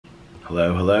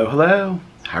Hello, hello, hello.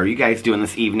 How are you guys doing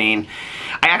this evening?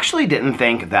 I actually didn't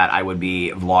think that I would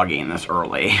be vlogging this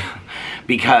early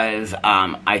because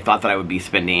I thought that I would be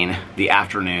spending the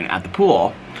afternoon at the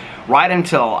pool right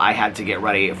until I had to get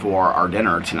ready for our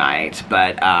dinner tonight,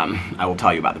 but I will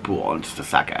tell you about the pool in just a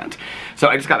second. So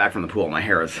I just got back from the pool. My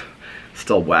hair is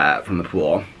still wet from the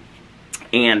pool.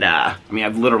 And, I mean,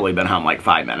 I've literally been home like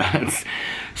 5 minutes.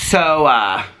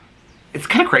 So, it's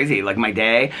kind of crazy, like my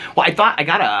day. Well, I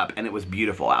got up and it was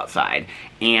beautiful outside.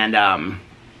 And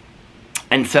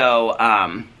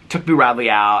so, took Boo Radley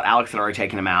out. Alex had already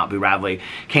taken him out. Boo Radley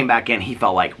came back in. He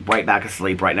fell like right back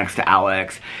asleep right next to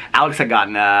Alex. Alex had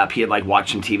gotten up. He had like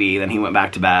watched some TV. Then he went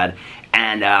back to bed.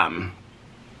 And,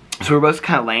 so we were both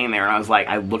kind of laying there. And I was like,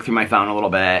 I looked through my phone a little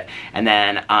bit. And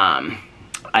then,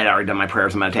 I'd already done my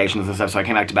prayers and meditations and stuff, so I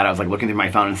came back to bed. I was like looking through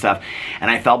my phone and stuff, and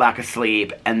I fell back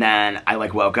asleep, and then I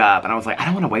like woke up, and I was like, I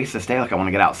don't want to waste this day, like I want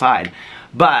to get outside.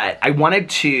 But I wanted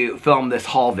to film this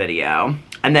haul video,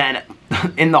 and then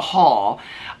in the haul,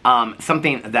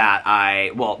 something that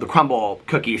the crumble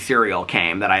cookie cereal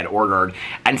came that I had ordered,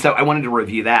 and so I wanted to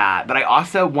review that, but I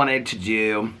also wanted to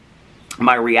do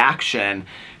my reaction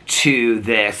to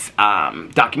this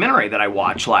documentary that I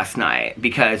watched last night,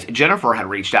 because Jennifer had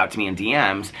reached out to me in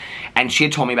DMs and she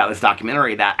had told me about this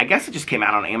documentary that I guess it just came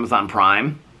out on Amazon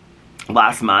Prime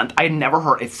last month. I had never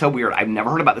heard, it's so weird, I've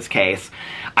never heard about this case,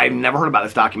 I've never heard about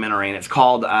this documentary, and it's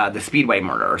called The Speedway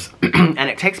Murders. And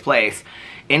it takes place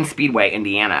in Speedway,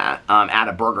 Indiana, at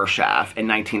a burger chef in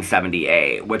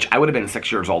 1978, which I would have been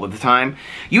 6 years old at the time.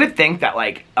 You would think that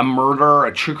like a murder,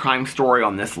 a true crime story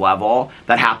on this level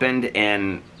that happened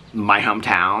in my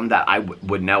hometown that I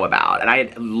would know about, and I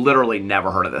had literally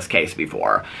never heard of this case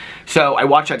before. So I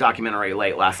watched that documentary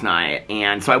late last night,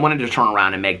 and so I wanted to turn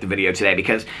around and make the video today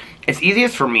because it's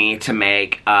easiest for me to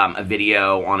make a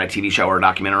video on a TV show or a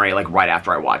documentary like right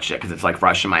after I watch it, because it's like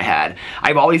fresh in my head. I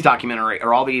have all these documentary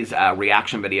or all these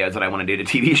reaction videos that I want to do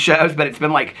to TV shows, but it's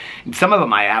been like some of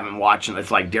them I haven't watched, and it's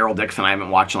like Daryl Dixon I haven't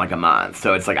watched in like a month,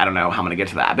 so it's like I don't know how I'm gonna get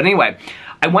to that. But anyway,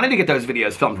 I wanted to get those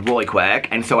videos filmed really quick,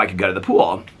 and so I could go to the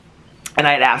pool. And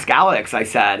I had asked Alex, I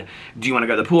said, do you want to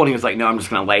go to the pool? And he was like, no, I'm just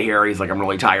going to lay here. He's like, I'm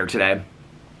really tired today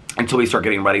until we start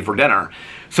getting ready for dinner.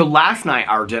 So last night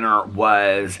our dinner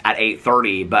was at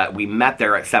 8:30, but we met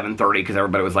there at 7:30 because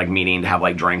everybody was like meeting to have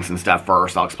like drinks and stuff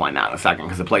first. I'll explain that in a second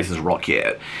because the place is real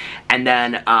cute. And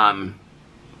then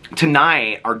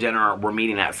tonight our dinner, we're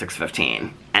meeting at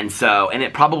 6:15. And so, and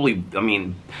it probably, I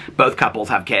mean, both couples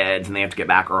have kids and they have to get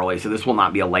back early, so this will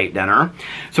not be a late dinner.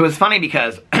 So it's funny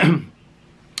because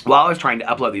while I was trying to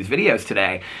upload these videos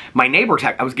today, my neighbor,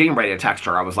 I was getting ready to text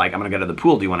her. I was like, I'm going to go to the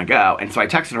pool. Do you want to go? And so I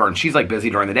texted her, and she's like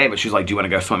busy during the day, but she's like, do you want to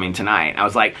go swimming tonight? And I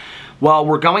was like, well,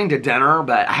 we're going to dinner,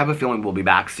 but I have a feeling we'll be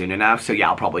back soon enough. So yeah,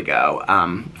 I'll probably go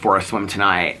for a swim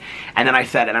tonight. And then I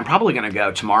said, and I'm probably going to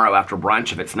go tomorrow after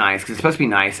brunch if it's nice, because it's supposed to be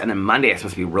nice. And then Monday it's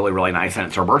supposed to be really, really nice, and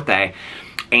it's her birthday.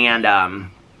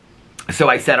 And so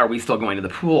I said, are we still going to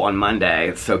the pool on Monday?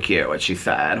 It's so cute what she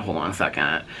said. Hold on a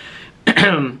second.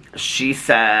 She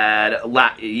said,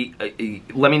 let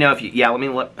me know if you, yeah,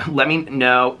 let me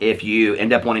know if you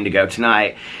end up wanting to go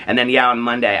tonight. And then, yeah, on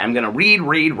Monday, I'm going to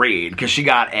read, because she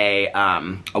got a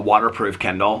waterproof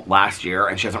Kindle last year,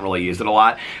 and she hasn't really used it a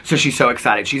lot. So she's so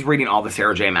excited. She's reading all the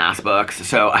Sarah J. Maas books.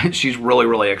 So she's really,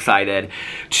 really excited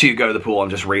to go to the pool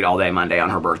and just read all day Monday on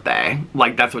her birthday.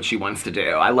 Like, that's what she wants to do.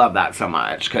 I love that so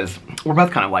much, because we're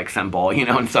both kind of like simple, you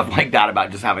know, and stuff like that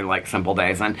about just having like simple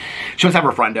days. And she wants to have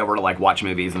her friend over to like watch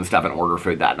movies and stuff and order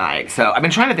food that night. So I've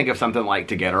been trying to think of something like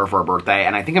to get her for her birthday,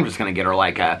 and I think I'm just going to get her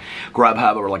like a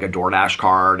Grubhub or like a DoorDash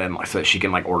card, and so that she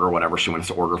can like order whatever she wants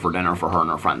to order for dinner for her and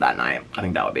her friend that night. I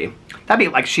think that'd be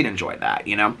like, she'd enjoy that,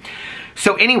 you know?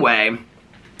 So anyway,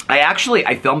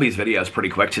 I filmed these videos pretty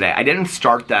quick today. I didn't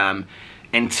start them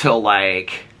until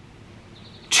like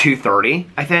 2:30,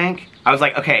 I think. I was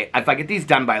like, okay, if I get these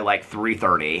done by like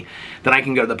 3:30, then I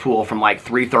can go to the pool from like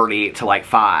 3:30 to like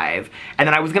 5. And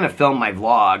then I was going to film my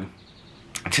vlog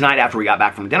tonight after we got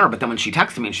back from dinner, but then when she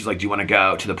texted me and she's like, do you want to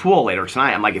go to the pool later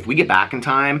tonight? I'm like, if we get back in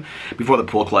time before the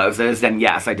pool closes, then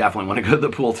yes, I definitely want to go to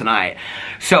the pool tonight.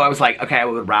 So I was like, okay, I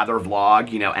would rather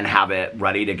vlog, you know, and have it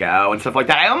ready to go and stuff like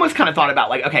that. I almost kind of thought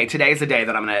about like, okay, today's the day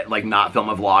that I'm going to like not film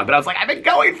a vlog, but I was like, I've been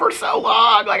going for so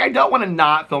long. Like, I don't want to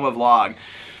not film a vlog.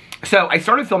 So I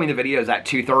started filming the videos at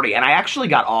 2:30, and I actually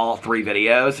got all 3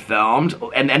 videos filmed,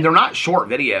 and they're not short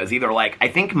videos either. Like, I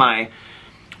think my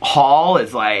haul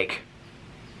is like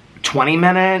 20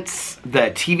 minutes,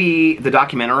 the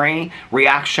documentary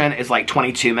reaction is like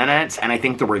 22 minutes, and I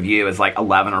think the review is like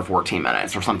 11 or 14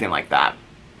 minutes or something like that.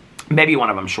 Maybe one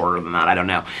of them shorter than that, I don't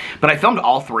know. But I filmed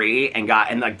all 3 and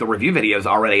like the review video is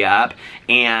already up,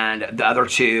 and the other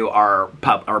 2 are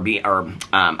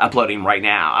uploading right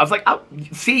now. I was like, oh,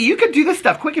 see, you could do this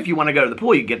stuff quick if you want to go to the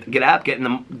pool. You get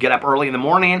up early in the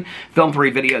morning, film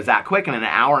 3 videos that quick, and in an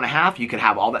hour and a half you could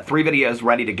have all that 3 videos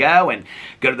ready to go and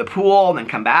go to the pool and then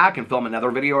come back and film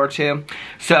another video or 2.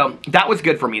 So that was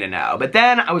good for me to know. But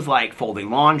then I was like folding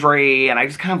laundry and I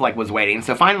just kind of like was waiting.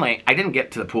 So finally I didn't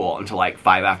get to the pool until like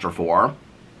 5 after 4.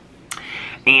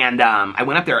 And I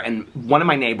went up there and one of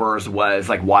my neighbors was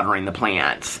like watering the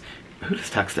plants. Who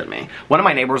just texted me? One of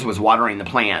my neighbors was watering the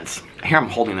plants. Here I'm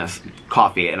holding this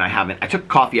coffee and I took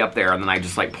coffee up there and then I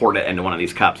just like poured it into one of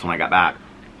these cups when I got back.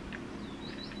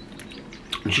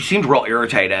 And she seemed real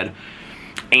irritated.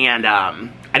 And I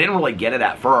didn't really get it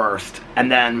at first.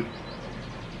 And then,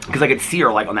 because I could see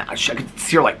her like on that, I could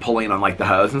see her like pulling on like the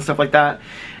hose and stuff like that.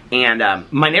 And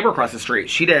my neighbor across the street,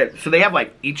 she did, so they have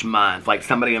like each month, like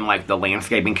somebody in like the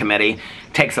landscaping committee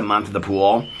takes a month of the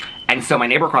pool. And so my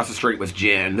neighbor across the street was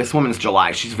June. This woman's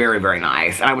July. She's very, very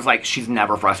nice. And I was like, she's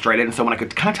never frustrated. And so when I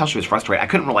could kind of tell she was frustrated, I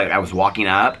couldn't really, I was walking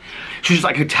up. She was just,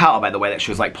 I could tell by the way that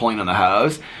she was like pulling on the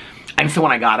hose. And so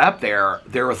when I got up there,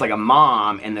 there was like a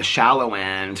mom in the shallow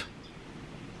end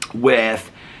with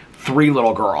 3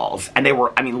 little girls, and they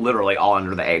were, I mean, literally all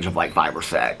under the age of like 5 or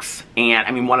 6. And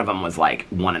I mean, one of them was like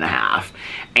 1.5,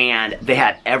 and they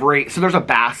had so there's a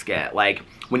basket, like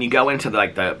when you go into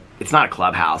it's not a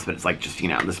clubhouse, but it's like just, you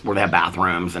know, this where they have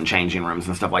bathrooms and changing rooms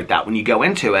and stuff like that. When you go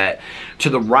into it, to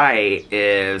the right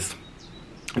is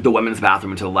the women's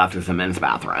bathroom and to the left is the men's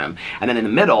bathroom. And then in the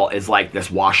middle is like this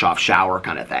wash-off shower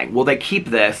kind of thing. Well, they keep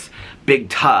this big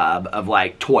tub of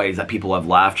like toys that people have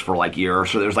left for like years.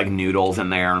 So there's like noodles in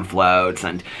there and floats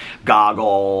and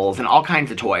goggles and all kinds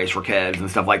of toys for kids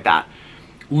and stuff like that.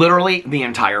 Literally the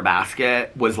entire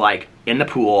basket was like in the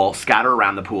pool, scattered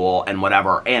around the pool and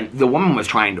whatever. And the woman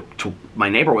was my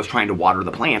neighbor was trying to water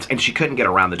the plants and she couldn't get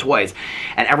around the toys.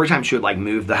 And every time she would like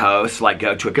move the hose to like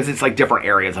go to it, because it's like different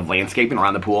areas of landscaping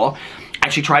around the pool.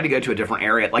 And she tried to go to a different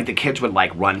area, like the kids would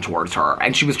like run towards her.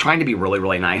 And she was trying to be really,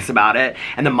 really nice about it.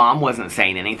 And the mom wasn't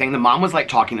saying anything. The mom was like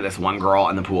talking to this one girl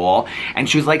in the pool. And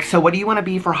she was like, so what do you want to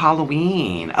be for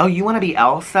Halloween? Oh, you want to be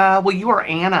Elsa? Well, you are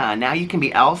Anna. Now you can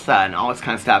be Elsa and all this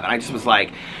kind of stuff. And I just was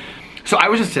like, so I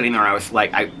was just sitting there and I was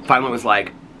like, I finally was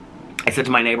like, I said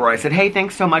to my neighbor, I said, hey,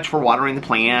 thanks so much for watering the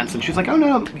plants. And she was like, oh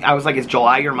no. I was like, is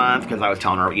July your month? Because I was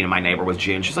telling her, you know, my neighbor was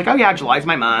June. She's like, oh yeah, July's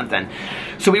my month. And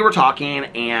so we were talking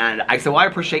and I said, well, I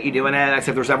appreciate you doing it. I said,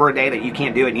 if there's ever a day that you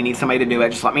can't do it and you need somebody to do it,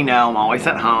 just let me know. I'm always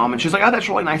at home. And she's like, oh, that's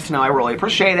really nice to know. I really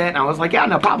appreciate it. And I was like, yeah,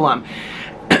 no problem.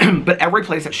 But every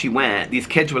place that she went, these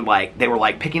kids would like, they were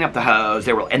like picking up the hose.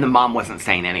 And the mom wasn't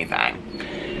saying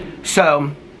anything.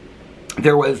 So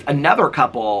there was another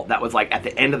couple that was like at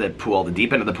the end of the pool, the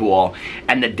deep end of the pool,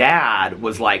 and the dad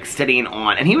was like sitting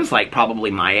on, and he was like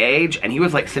probably my age, and he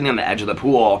was like sitting on the edge of the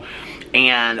pool,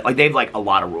 and like they've like a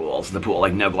lot of rules in the pool,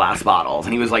 like no glass bottles,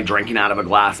 and he was like drinking out of a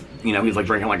glass, you know, he was like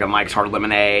drinking like a Mike's Hard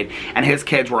Lemonade, and his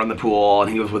kids were in the pool, and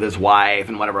he was with his wife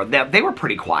and whatever. They were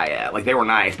pretty quiet, like they were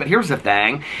nice, but here's the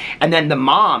thing, and then the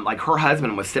mom, like her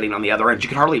husband was sitting on the other end, you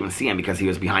could hardly even see him because he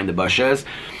was behind the bushes.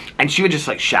 And she would just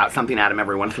like shout something at him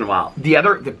every once in a while.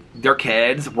 Their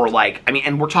kids were like, I mean,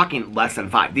 and we're talking less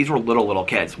than 5. These were little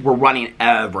kids. Were running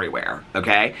everywhere,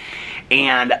 okay?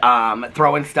 And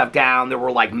throwing stuff down. There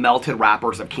were like melted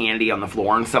wrappers of candy on the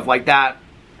floor and stuff like that.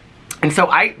 And so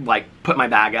I like put my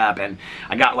bag up and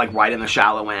I got like right in the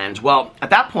shallow end. Well,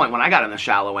 at that point when I got in the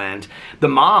shallow end, the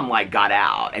mom like got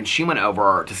out and she went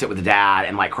over to sit with the dad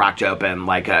and like cracked open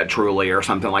like a Truly or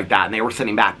something like that, and they were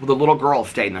sitting back. Well, the little girl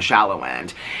stayed in the shallow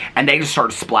end and they just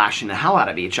started splashing the hell out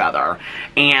of each other.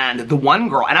 And the one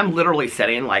girl, and I'm literally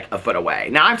sitting like a foot away.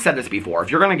 Now I've said this before, if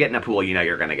you're gonna get in a pool, you know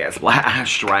you're gonna get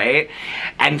splashed, right?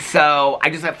 And so I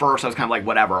just at first I was kind of like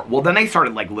whatever. Well, then they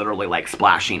started like literally like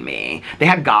splashing me. They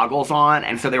had goggles on,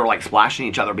 and so they were like splashing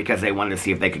each other because they wanted to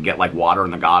see if they could get like water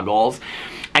in the goggles.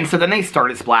 And so then they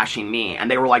started splashing me,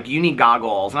 and they were like, you need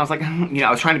goggles. And I was like, you know,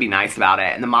 I was trying to be nice about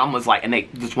it. And the mom was like, and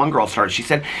this one girl started, she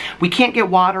said, we can't get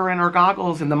water in our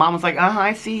goggles. And the mom was like,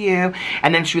 I see you.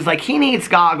 And then she was like, he needs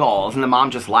goggles. And the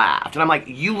mom just laughed. And I'm like,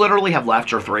 you literally have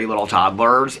left your 3 little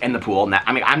toddlers in the pool.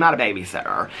 I mean, I'm not a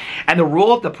babysitter. And the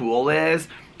rule of the pool is,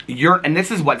 and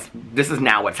this is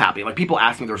now what's happening. Like, people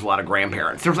ask me, there's a lot of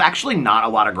grandparents. There's actually not a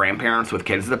lot of grandparents with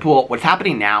kids at the pool. What's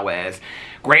happening now is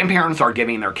grandparents are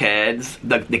giving their kids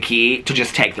the key to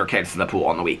just take their kids to the pool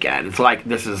on the weekend. It's like,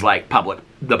 this is like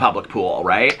the public pool,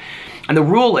 right? And the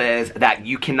rule is that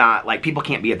you cannot, like, people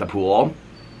can't be at the pool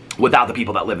without the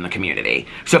people that live in the community.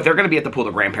 So if they're going to be at the pool,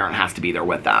 the grandparent has to be there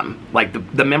with them, like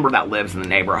the member that lives in the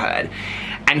neighborhood.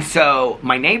 And so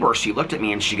my neighbor, she looked at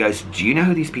me and she goes, do you know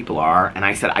who these people are? And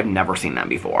I said, I've never seen them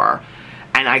before.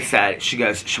 And I said, she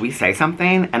goes, should we say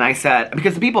something? And I said,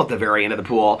 because the people at the very end of the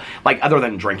pool, like other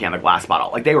than drinking out of a glass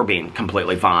bottle, like they were being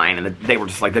completely fine. And they were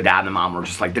just like, the dad and the mom were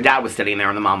just like, the dad was sitting there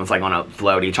and the mom was like on a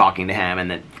floaty talking to him.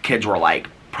 And the kids were like,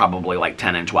 probably like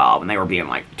 10 and 12, and they were being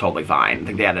like totally fine. I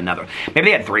think they had maybe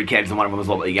they had 3 kids and one of them was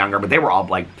a little bit younger, but they were all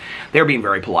like, they were being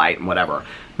very polite and whatever.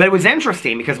 But it was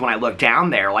interesting because when I looked down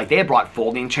there, like they had brought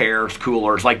folding chairs,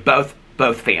 coolers, like both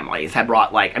families had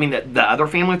brought, like, I mean the other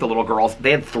family with the little girls,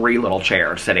 they had 3 little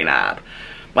chairs sitting up,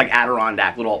 like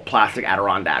Adirondack, little plastic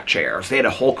Adirondack chairs. They had a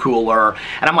whole cooler,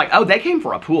 and I'm like, oh, they came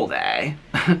for a pool day.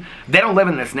 They don't live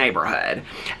in this neighborhood.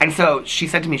 And so she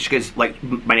said to me, she goes, like,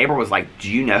 my neighbor was like,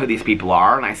 do you know who these people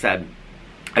are? And I said,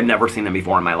 I've never seen them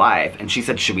before in my life. And she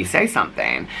said, should we say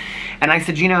something? And I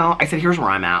said, you know, I said, here's where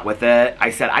I'm at with it.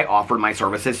 I said, I offered my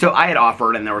services. So I had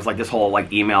offered, and there was like this whole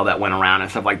like email that went around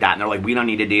and stuff like that. And they're like, we don't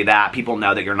need to do that. People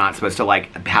know that you're not supposed to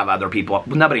like have other people.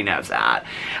 Well, nobody knows that.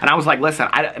 And I was like, listen,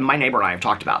 my neighbor and I have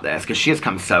talked about this because she has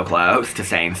come so close to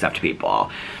saying stuff to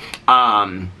people.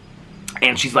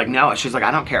 And she's like, no, she's like,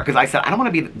 I don't care. Because I said, I don't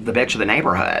want to be the bitch of the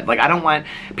neighborhood. Like, I don't want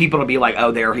people to be like,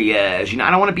 oh, there he is. You know, I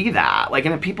don't want to be that. Like,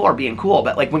 and if people are being cool,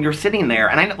 but like when you're sitting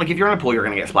there, and I know, like if you're in a pool, you're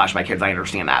going to get splashed by kids. I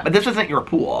understand that. But this isn't your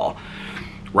pool,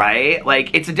 right?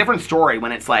 Like, it's a different story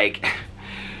when it's like,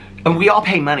 and we all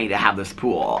pay money to have this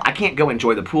pool. I can't go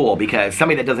enjoy the pool because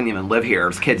somebody that doesn't even live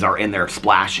here's kids are in there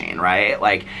splashing, right?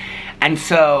 Like, and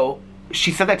so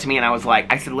she said that to me, and I was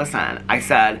like, I said, listen, I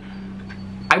said,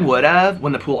 I would have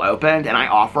when the pool opened, and I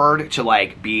offered to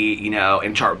like be, you know,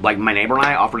 in charge. Like my neighbor and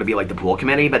I offered to be like the pool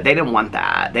committee, but they didn't want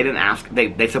that. They didn't ask.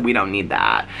 They said we don't need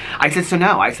that. I said, so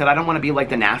no. I said, I don't want to be like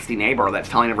the nasty neighbor that's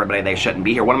telling everybody they shouldn't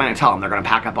be here. What am I going to tell them? They're going to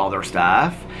pack up all their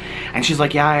stuff? And she's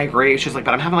like, yeah, I agree. She's like,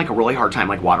 but I'm having like a really hard time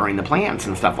like watering the plants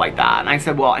and stuff like that. And I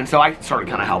said, well, and so I started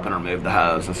kind of helping her move the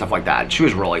hose and stuff like that. She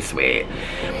was really sweet,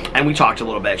 and we talked a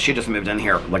little bit. She just moved in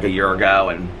here like a year ago,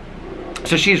 and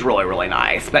so she's really, really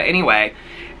nice. But anyway,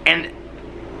 and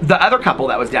the other couple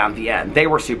that was down at the end, they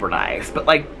were super nice, but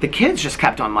like the kids just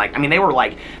kept on like, I mean,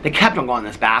 they kept on going in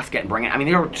this basket and bringing, I mean,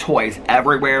 there were toys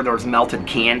everywhere. There was melted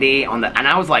candy on the, and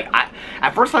I was like,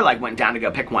 at first I like went down to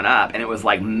go pick one up, and it was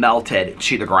like melted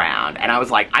to the ground, and I was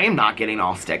like, I am not getting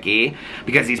all sticky,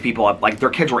 because these people, like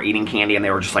their kids were eating candy and they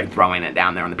were just like throwing it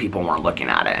down there, and the people weren't looking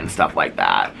at it and stuff like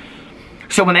that.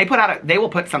 So when they put out, they will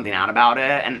put something out about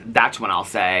it, and that's when I'll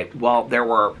say, well, there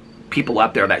were people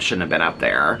up there that shouldn't have been up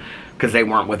there, because they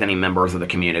weren't with any members of the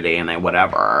community, and they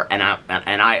whatever. And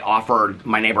I offered,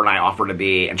 my neighbor and I offered to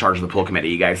be in charge of the pool committee.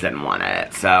 You guys didn't want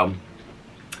it, so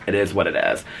it is what it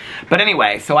is. But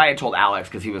anyway, so I had told Alex,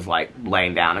 because he was like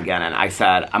laying down again, and I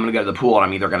said, I'm gonna go to the pool, and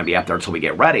I'm either gonna be up there until we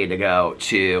get ready to go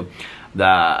to the,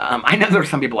 I know there's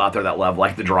some people out there that love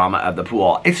like the drama of the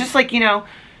pool. It's just like, you know,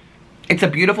 it's a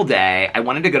beautiful day. I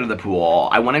wanted to go to the pool.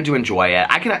 I wanted to enjoy it.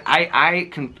 I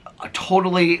can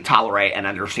totally tolerate and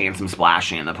understand some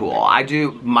splashing in the pool. I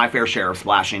do my fair share of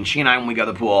splashing. She and I, when we go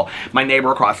to the pool, my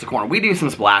neighbor across the corner, we do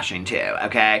some splashing too,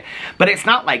 okay? But it's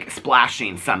not like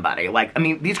splashing somebody. Like, I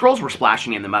mean, these girls were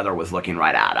splashing and the mother was looking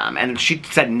right at them, and she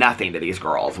said nothing to these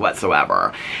girls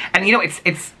whatsoever. And you know,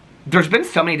 there's been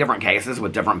so many different cases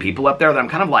with different people up there that I'm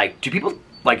kind of like, do people,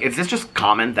 like, is this just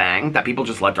common thing that people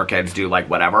just let their kids do, like,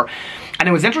 whatever? And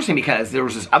it was interesting because there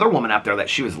was this other woman up there that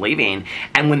she was leaving,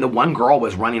 and when the one girl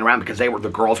was running around, because the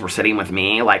girls were sitting with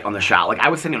me, like, on the shot, like, I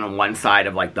was sitting on one side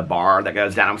of, like, the bar that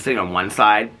goes down. I was sitting on one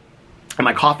side, and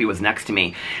my coffee was next to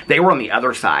me. They were on the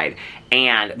other side,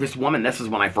 and this woman, this is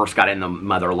when I first got in, the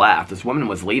mother left. This woman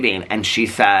was leaving, and she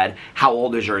said, how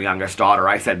old is your youngest daughter?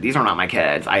 I said, these are not my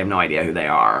kids. I have no idea who they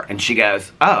are. And she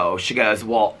goes, oh, she goes,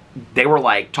 well, they were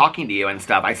like talking to you and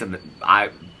stuff. I said,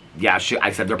 yeah,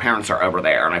 I said, their parents are over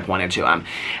there, and I pointed to them.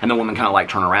 And the woman kind of like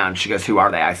turned around. She goes, who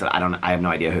are they? I said, I have no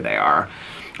idea who they are.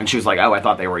 And she was like, oh, I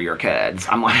thought they were your kids.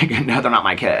 I'm like, no, they're not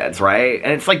my kids, right?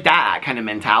 And it's like that kind of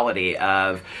mentality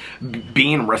of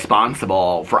being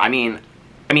responsible for, I mean,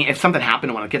 if something happened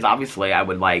to one of the kids, obviously I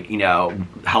would, like, you know,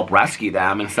 help rescue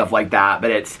them and stuff like that.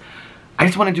 But I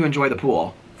just wanted to enjoy the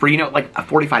pool for, you know, like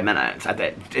 45 minutes.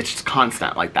 It's just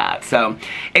constant like that. So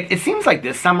it seems like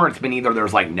this summer it's been either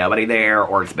there's like nobody there,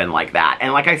 or it's been like that.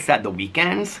 And like I said, the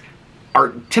weekends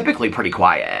are typically pretty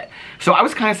quiet. So I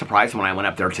was kind of surprised when I went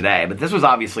up there today, but this was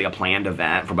obviously a planned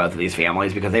event for both of these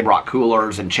families, because they brought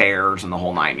coolers and chairs and the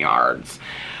whole 9 yards.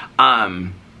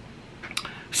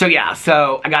 So yeah,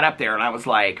 so I got up there and I was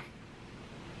like,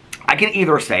 I can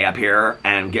either stay up here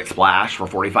and get splashed for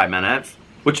 45 minutes,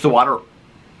 which the water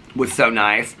was so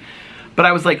nice. But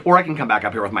I was like, or I can come back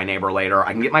up here with my neighbor later.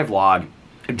 I can get my vlog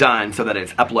done so that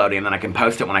it's uploading, and then I can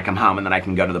post it when I come home, and then I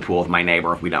can go to the pool with my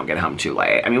neighbor if we don't get home too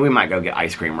late. I mean, we might go get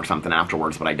ice cream or something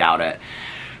afterwards, but I doubt it.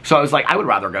 So I was like, I would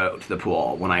rather go to the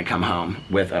pool when I come home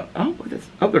with a,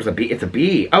 oh, there's a bee. It's a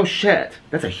bee. Oh, shit.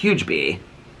 That's a huge bee.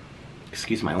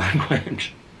 Excuse my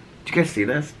language. Did you guys see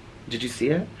this? Did you see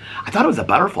it? I thought it was a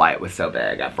butterfly. It was so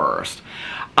big at first.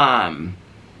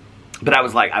 But I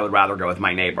was like, I would rather go with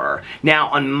my neighbor. Now,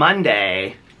 on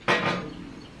Monday,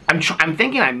 I'm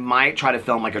thinking I might try to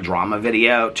film like a drama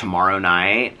video tomorrow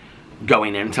night,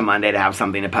 going into Monday to have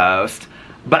something to post.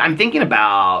 But I'm thinking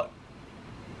about,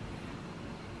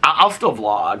 I'll still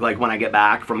vlog like when I get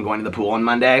back from going to the pool on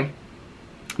Monday.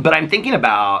 But I'm thinking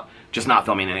about just not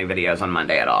filming any videos on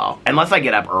Monday at all. Unless I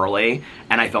get up early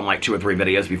and I film like 2 or 3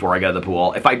 videos before I go to the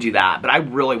pool. If I do that, but I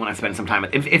really want to spend some time,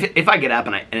 if I get up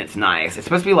and it's nice, it's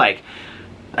supposed to be like,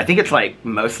 I think it's like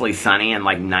mostly sunny and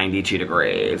like 92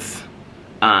 degrees.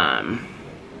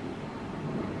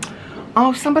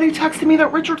 Oh, somebody texted me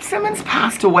that Richard Simmons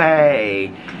passed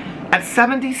away at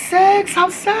 76. How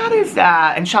sad is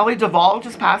that? And Shelley Duvall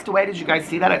just passed away. Did you guys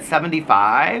see that at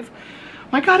 75?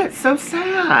 My God, it's so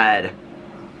sad.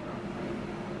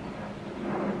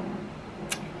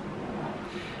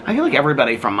 I feel like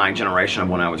everybody from my generation of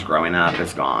when I was growing up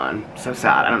is gone. So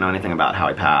sad. I don't know anything about how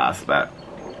he passed, but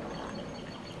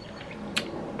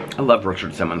I loved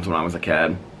Richard Simmons when I was a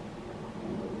kid.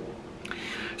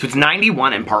 So it's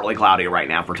 91 and partly cloudy right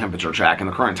now for temperature check, and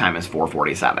the current time is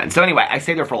 4:47. So anyway, I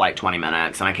stayed there for like 20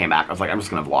 minutes, and I came back. I was like, I'm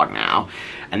just going to vlog now.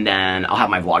 And then I'll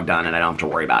have my vlog done, and I don't have to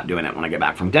worry about doing it when I get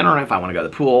back from dinner. If I want to go to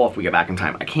the pool, if we get back in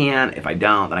time, I can. If I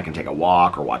don't, then I can take a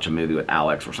walk or watch a movie with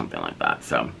Alex or something like that.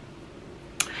 So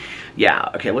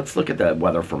yeah, okay, let's look at the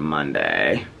weather for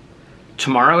Monday.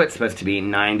 Tomorrow it's supposed to be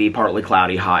 90, partly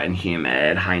cloudy, hot and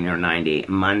humid, high near 90.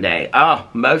 Monday, oh,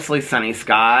 mostly sunny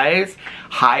skies,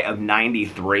 high of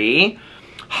 93,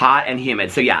 hot and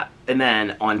humid. So yeah, and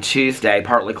then on Tuesday,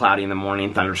 partly cloudy in the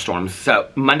morning, thunderstorms. So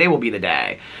Monday will be the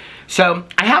day. So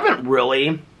I haven't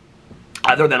really,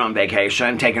 other than on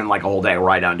vacation, taken like a whole day where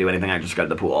I don't do anything, I just go to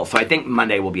the pool. So I think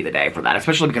Monday will be the day for that,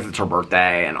 especially because it's her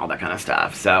birthday and all that kind of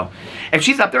stuff. So if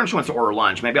she's up there and she wants to order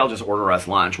lunch, maybe I'll just order us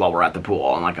lunch while we're at the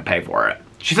pool and like I pay for it.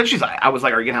 She said I was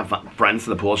like, are you gonna have friends to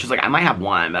the pool? She's like, I might have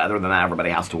one, but other than that, everybody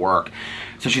has to work.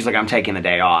 So she's like, I'm taking the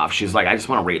day off. She's like, I just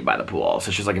want to read by the pool.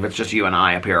 So she's like, if it's just you and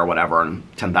I up here or whatever and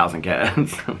 10,000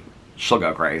 kids, she'll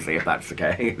go crazy if that's the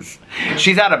case.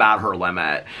 She's at about her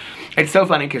limit. It's so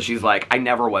funny because she's like, I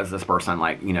never was this person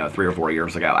like, you know, 3 or 4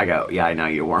 years ago. I go, yeah, I know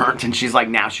you weren't. And she's like,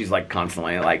 now she's like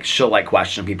constantly like, she'll like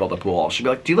question people at the pool. She'll be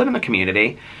like, do you live in the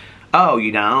community? Oh,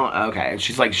 you don't? Okay. And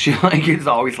she's like, she like is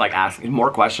always like asking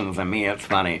more questions than me. It's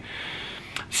funny.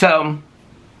 So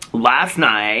last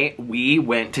night we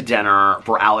went to dinner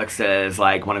for Alex's,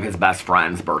 like one of his best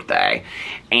friend's birthday.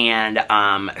 And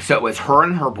so it was her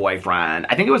and her boyfriend.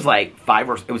 I think it was like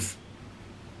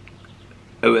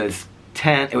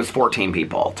 14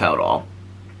 people total.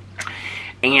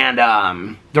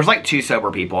 And there's like 2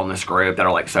 sober people in this group that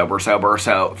are like sober.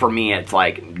 So for me, it's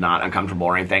like not uncomfortable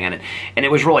or anything. And it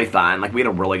was really fun. Like we had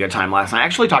a really good time last night. I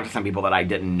actually talked to some people that I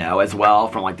didn't know as well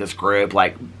from like this group,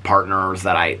 like partners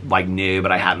that I like knew,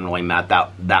 but I hadn't really met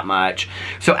that much.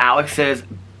 So Alex's,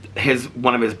 this is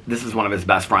one of his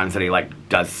best friends that he like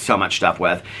does so much stuff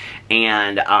with.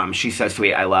 And she's so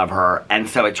sweet. I love her. And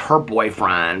so it's her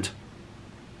boyfriend,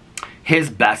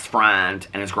 his best friend,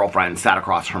 and his girlfriend sat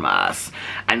across from us.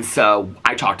 And so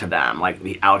I talked to them, like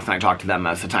Alex and I talked to them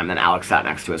most of the time, then Alex sat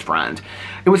next to his friend.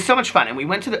 It was so much fun. And we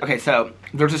went to okay, so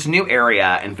there's this new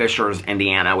area in Fishers,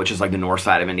 Indiana, which is like the north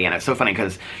side of Indiana. It's so funny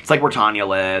because it's like where Tanya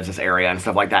lives, this area and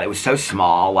stuff like that. It was so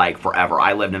small, like forever.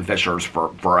 I lived in Fishers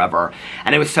for forever.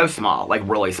 And it was so small, like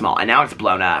really small. And now it's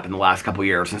blown up in the last couple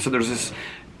years. And so there's this,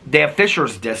 they have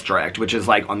Fishers District, which is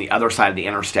like on the other side of the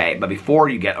interstate. But before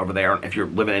you get over there, if you're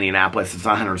living in Indianapolis, it's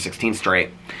on 116th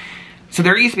Street. So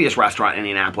there used to be this restaurant in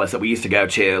Indianapolis that we used to go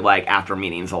to like after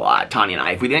meetings a lot, Tanya and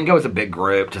I. If we didn't go as a big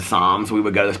group to Sam's, we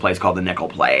would go to this place called the Nickel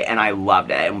Plate. And I loved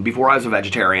it. And before I was a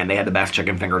vegetarian, they had the best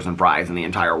chicken fingers and fries in the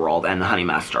entire world and the honey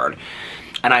mustard.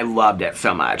 And I loved it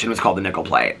so much. And it was called the Nickel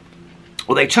Plate.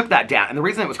 Well, they took that down, and the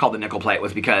reason it was called the Nickel Plate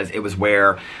was because it was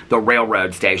where the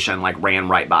railroad station, like, ran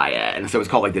right by it, and so it was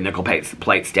called, like, the Nickel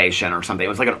Plate Station or something. It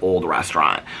was, like, an old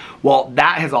restaurant. Well,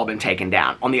 that has all been taken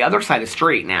down. On the other side of the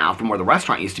street now, from where the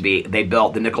restaurant used to be, they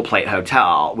built the Nickel Plate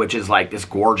Hotel, which is, like, this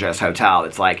gorgeous hotel.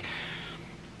 It's, like,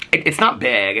 It's not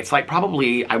big. It's like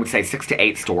probably, I would say, 6 to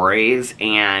 8 stories,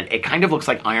 and it kind of looks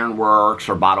like ironworks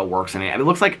or bottle works in it. I mean, it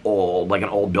looks like old, like an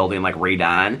old building, like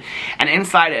redone. And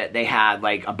inside it, they had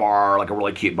like a bar, like a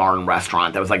really cute bar and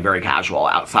restaurant that was like very casual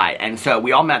outside. And so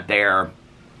we all met there.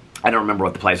 I don't remember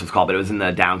what the place was called, but it was in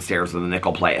the downstairs of the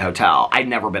Nickel Plate Hotel. I'd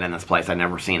never been in this place. I'd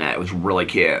never seen it. It was really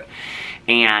cute.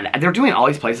 And they're doing all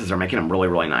these places. They're making them really,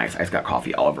 really nice. I just got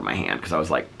coffee all over my hand because I was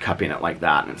like cupping it like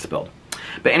that and it spilled.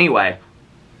 But anyway,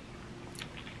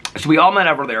 so we all met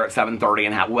over there at 7:30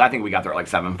 and I think we got there at like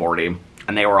 7:40.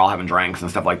 And they were all having drinks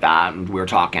and stuff like that, and we were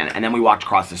talking. And then we walked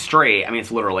across the street. I mean,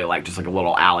 it's literally like just like a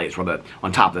little alley. It's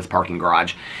on top of this parking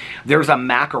garage. There's a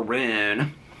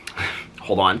macaroon.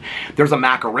 Hold on. There's a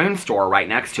macaroon store right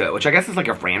next to it, which I guess is like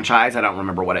a franchise. I don't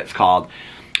remember what it's called.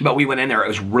 But we went in there. It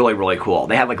was really, really cool.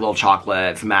 They had like little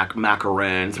chocolates,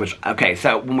 macaroons, which, okay,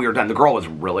 so when we were done, the girl was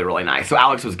really, really nice. So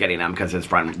Alex was getting them because his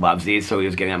friend loves these, so he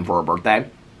was getting them for her birthday.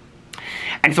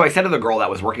 And so I said to the girl that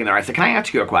was working there, I said, can I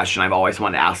ask you a question? I've always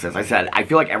wanted to ask this. I said, I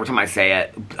feel like every time I say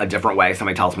it a different way,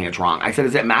 somebody tells me it's wrong. I said,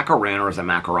 is it macaroon or is it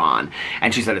macaron?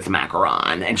 And she said, it's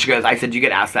macaron. And she goes, I said, you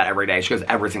get asked that every day? She goes,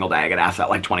 every single day. I get asked that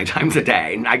like 20 times a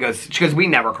day. And she goes, we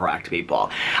never correct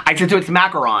people. I said, so it's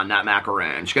macaron, not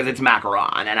macaroon. She goes, it's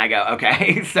macaron. And I go,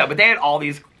 okay. So, but they had all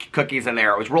these cookies in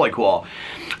there. It was really cool.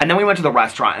 And then we went to the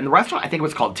restaurant. And the restaurant, I think it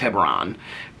was called Tiburon.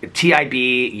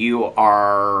 Tiburin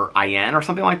or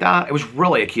something like that. It was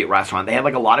really a cute restaurant. They had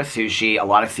like a lot of sushi, a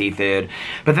lot of seafood,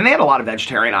 but then they had a lot of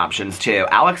vegetarian options too.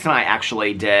 Alex and I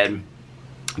actually did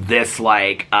this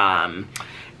like,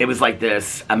 it was like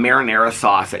this, a marinara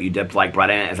sauce that you dipped like bread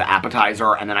in as an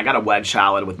appetizer, and then I got a wedge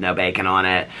salad with no bacon on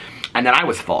it. And then I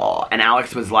was full, and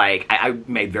Alex was like, I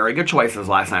made very good choices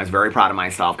last night. I was very proud of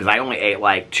myself because I only ate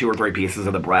like 2 or 3 pieces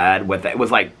of the bread with it. It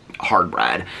was like hard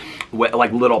bread with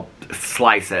like little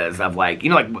slices of like, you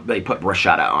know, like they put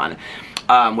bruschetta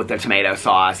on with the tomato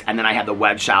sauce. And then I had the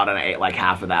wedge salad and I ate like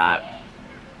half of that.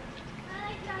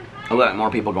 Oh, look,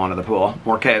 more people going to the pool.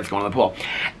 More kids going to the pool.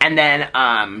 And then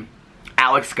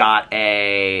Alex got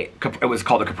it was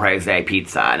called a caprese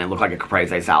pizza, and it looked like a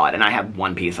caprese salad. And I had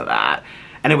 1 piece of that.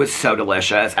 And it was so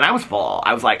delicious. And I was full.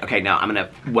 I was like, okay, no,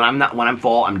 when I'm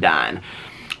full, I'm done.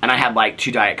 And I had like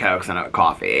 2 Diet Cokes and a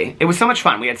coffee. It was so much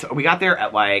fun. We got there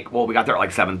at like, well, we got there at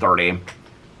like 7:30.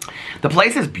 The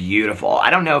place is beautiful. I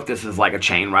don't know if this is like a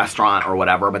chain restaurant or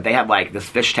whatever, but they had like this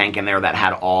fish tank in there that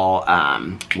had all,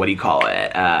 what do you call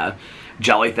it?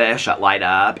 Jellyfish that light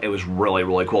up. It was really,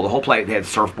 really cool. The whole place, they had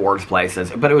surfboards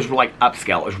places, but it was like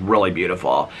upscale. It was really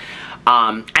beautiful.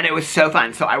 And it was so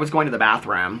fun. So I was going to the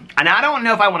bathroom, and I don't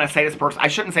know if I want to say this person. I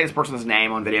shouldn't say this person's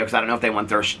name on video because I don't know if they want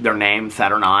their name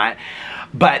said or not.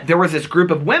 But there was this group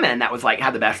of women that was like,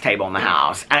 had the best table in the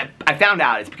house. And I found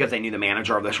out it's because they knew the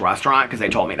manager of this restaurant because they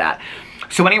told me that.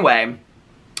 So anyway,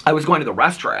 I was going to the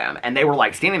restroom, and they were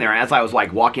like standing there, and as I was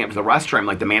like walking up to the restroom,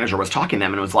 like the manager was talking to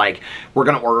them and was like, we're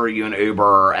gonna order you an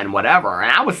Uber and whatever.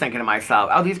 And I was thinking to myself,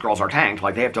 oh, these girls are tanked.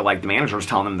 Like they have to, like, the manager's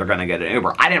telling them they're gonna get an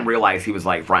Uber. I didn't realize he was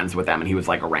like friends with them, and he was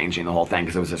like arranging the whole thing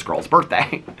because it was this girl's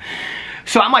birthday.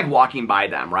 So I'm like walking by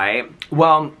them, right?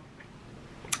 Well,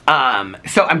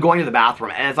 so I'm going to the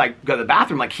bathroom, and as I go to the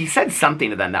bathroom, like, he said something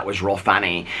to them that was real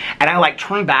funny, and I, like,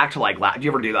 turned back to, like, laugh. Do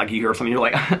you ever do, like, you hear something, you're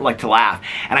like, like, to laugh,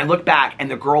 and I look back,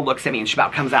 and the girl looks at me, and she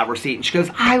about comes out of her seat, and she goes,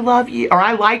 I love you, or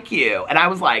I like you, and I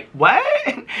was like, what?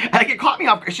 And, like, it caught me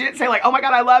off, she didn't say, like, oh my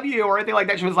god, I love you, or anything like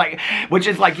that. She was like, which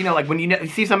is, like, you know, like, when you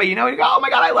see somebody, you know, you go, oh my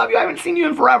god, I love you, I haven't seen you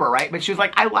in forever, right? But she was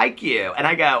like, I like you, and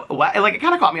I go, what? And, like, it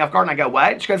kind of caught me off guard, and I go,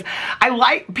 what? And she goes, I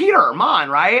like Peter, Monn,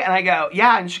 right? And I go,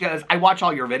 yeah, and she goes, I watch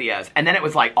all your videos, and then it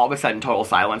was like all of a sudden total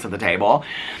silence at the table,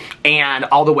 and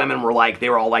all the women were like, they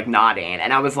were all like nodding,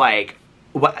 and I was like,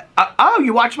 what? Oh,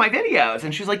 you watch my videos?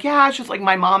 And she's like, yeah. She's like,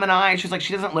 my mom and I, she's like,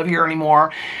 she doesn't live here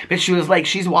anymore, but she was like,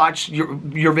 she's watched your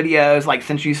videos like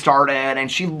since you started, and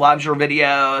she loves your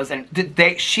videos.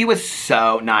 And she was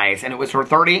so nice, and it was her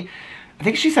I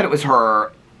think she said it was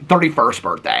her 31st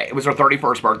birthday. It was her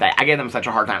 31st birthday. I gave them such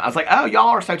a hard time. I was like, oh, y'all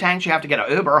are so tanked you have to get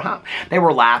an Uber, huh? They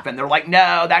were laughing. They're like,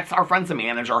 no, that's our friend's the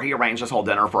manager. He arranged this whole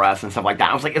dinner for us and stuff like that.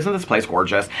 I was like, isn't this place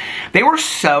gorgeous? They were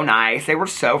so nice. They were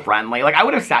so friendly. Like, I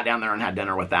would have sat down there and had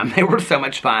dinner with them. They were so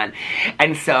much fun.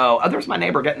 And so, oh, there's my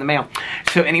neighbor getting the mail.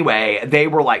 So anyway, they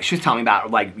were like, she was telling me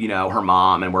about, like, you know, her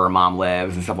mom and where her mom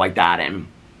lives and stuff like that. And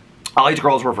all these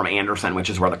girls were from Anderson, which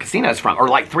is where the casino's from. Or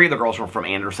like 3 of the girls were from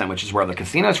Anderson, which is where the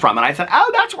casino's from. And I said,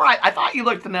 oh, that's where I thought you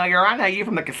looked familiar. I know you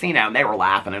from the casino. And they were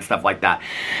laughing and stuff like that.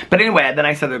 But anyway, then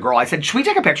I said to the girl, I said, should we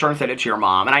take a picture and send it to your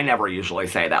mom? And I never usually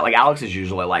say that. Like, Alex is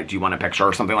usually like, do you want a picture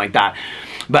or something like that?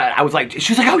 But I was like,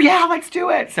 she was like, oh yeah, let's do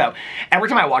it. So every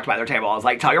time I walked by their table, I was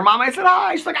like, tell your mom I said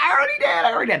hi. She's like, I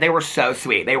already did. They were so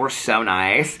sweet. They were so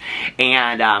nice.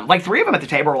 And like 3 of them at the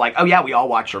table were like, oh yeah, we all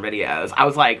watch your videos. I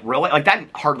was like, really? Like, that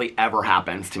hardly ever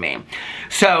happens to me.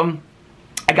 So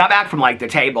I got back from like the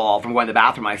table, from going to the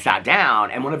bathroom, I sat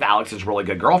down, and one of Alex's really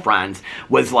good girlfriends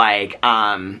was like,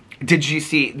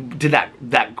 did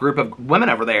that group of women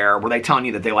over there, were they telling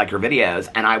you that they like your videos?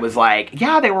 And I was like,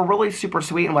 yeah, they were really super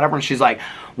sweet and whatever. And she's like,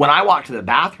 when I walked to the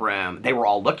bathroom, they were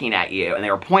all looking at you and they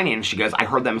were pointing, and she goes, I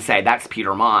heard them say, that's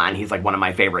Peter Monn. He's like one of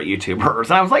my favorite YouTubers.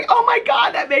 And I was like, oh my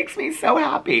God, that makes me so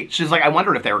happy. She's like, I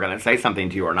wondered if they were going to say something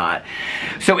to you or not.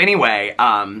 So anyway,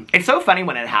 it's so funny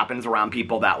when it happens around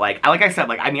people that like I said,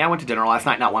 like, I mean, I went to dinner last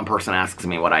night, not one person asks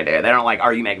me what I do. They don't like,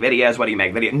 you make videos? What do you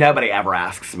make videos? Nobody ever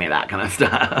asks me that kind of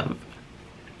stuff.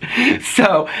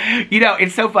 So, you know,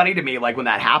 it's so funny to me, like, when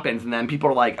that happens, and then people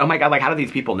are like, oh my God, like, how do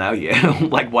these people know you?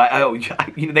 Like, what? Oh,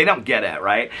 you know, they don't get it,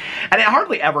 right? And it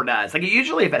hardly ever does. Like,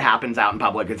 usually if it happens out in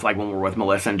public, it's like when we're with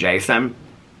Melissa and Jason.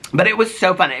 But it was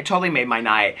so fun. It totally made my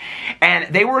night.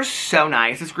 And they were so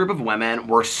nice. This group of women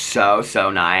were so,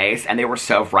 so nice. And they were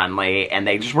so friendly. And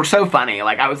they just were so funny.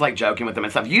 Like, I was, like, joking with them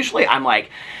and stuff. Usually, I'm, like,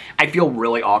 I feel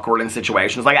really awkward in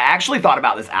situations. Like, I actually thought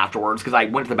about this afterwards, because I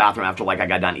went to the bathroom after, like, I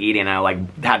got done eating. And I, like,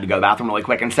 had to go to the bathroom really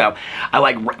quick. And so, I,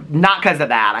 like, not because of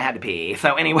that. I had to pee.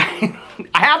 So, anyway,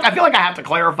 I feel like I have to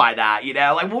clarify that, you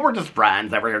know? Like, well, we're just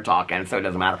friends. We're here talking, so it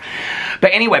doesn't matter.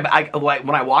 But anyway, like,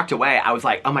 when I walked away, I was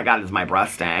like, oh my God, does my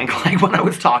breath stink? Like, when I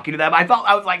was talking to them, I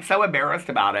was like so embarrassed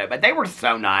about it, but they were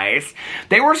so nice.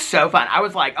 They were so fun. I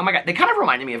was like, oh my God, they kind of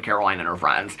reminded me of Caroline and her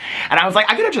friends. And I was like,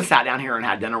 I could have just sat down here and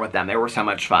had dinner with them. They were so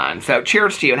much fun. So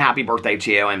cheers to you and happy birthday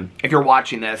to you. And if you're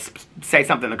watching this, say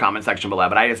something in the comment section below,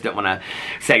 but I just didn't want to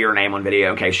say your name on video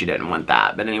in case you didn't want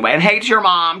that. But anyway, and hey to your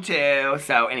mom too.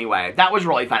 So anyway, that was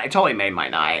really fun. It totally made my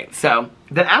night. So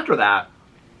then after that,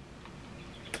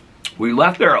 we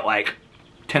left there at like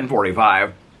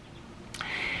 10:45.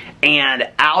 And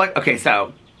Alex, okay,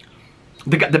 so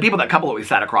the couple that we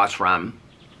sat across from,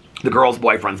 the girl's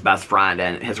boyfriend's best friend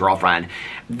and his girlfriend,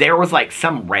 there was like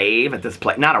some rave at this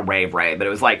place, not a rave, but it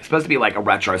was like supposed to be like a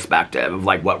retrospective of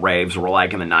like what raves were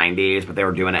like in the 90s, but they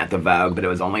were doing it at the Vogue, but it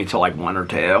was only till like 1 or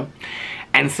 2.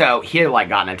 And so he had like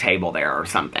gotten a table there or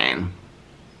something.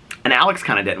 And Alex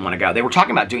kind of didn't want to go. They were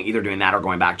talking about either doing that or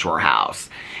going back to her house.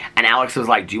 And Alex was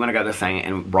like, do you want to go to this thing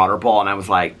in Broderpool? And I was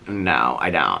like, no,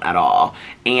 I don't at all.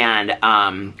 And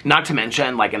not to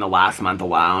mention, like in the last month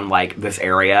alone, like this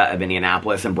area of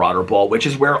Indianapolis and Broderpool, which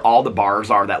is where all the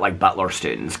bars are that like Butler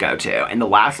students go to. In the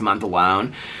last month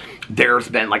alone, there's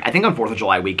been like, I think on 4th of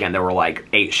July weekend, there were like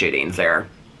 8 shootings there.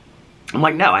 I'm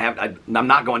like, no, I'm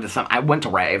not going to some, I went to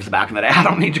raves back in the day. I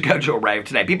don't need to go to a rave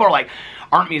today. People are like,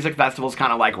 aren't music festivals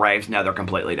kind of like raves? No, they're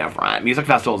completely different. Music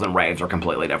festivals and raves are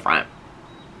completely different.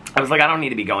 I was like, I don't need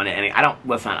to be going to any,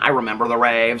 listen, I remember the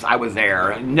raves. I was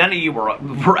there. None of you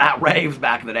were at raves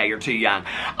back in the day. You're too young.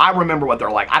 I remember what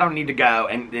they're like. I don't need to go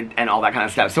and all that kind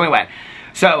of stuff. So anyway,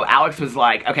 so Alex was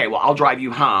like, okay, well, I'll drive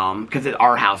you home, because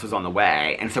our house was on the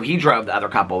way. And so he drove the other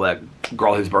couple, the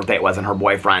girl whose birthday it was and her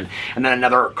boyfriend, and then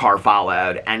another car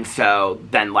followed. And so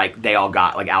then like they all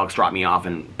got, like Alex dropped me off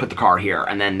and put the car here,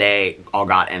 and then they all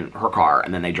got in her car,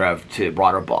 and then they drove to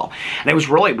Broderpool. And it was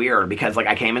really weird, because like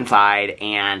I came inside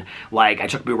and like I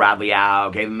took Boo Radley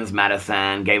out, gave him his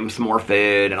medicine, gave him some more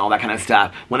food and all that kind of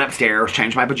stuff, went upstairs,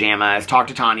 changed my pajamas, talked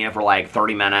to Tanya for like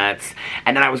 30 minutes,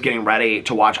 and then I was getting ready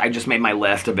to watch. I just made my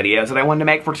list of videos that I wanted to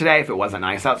make for today if it wasn't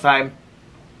nice outside.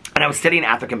 And I was sitting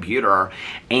at the computer,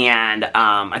 and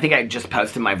I think I just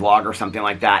posted my vlog or something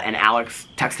like that, and Alex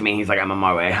texted me, he's like, I'm on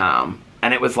my way home.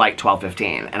 And it was like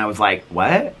 12:15, and I was like,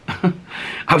 what?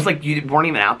 I was like, you weren't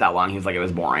even out that long. He was like, it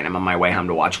was boring. I'm on my way home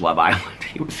to watch Love Island.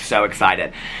 He was so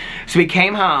excited. So he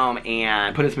came home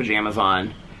and put his pajamas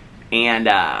on,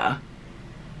 and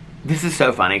this is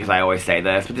so funny because I always say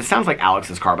this, but this sounds like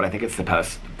Alex's car, but I think it's the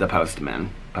post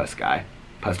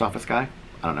office guy.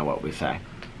 I don't know what we say.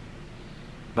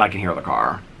 But I can hear the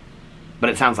car. But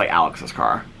it sounds like Alex's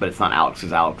car. But it's not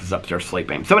Alex's. Alex is upstairs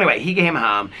sleeping. So anyway, he came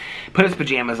home, put his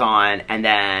pajamas on,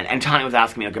 and Tanya was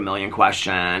asking me like a million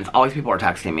questions. All these people are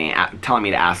texting me, telling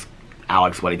me to ask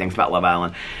Alex what he thinks about Love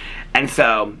Island. And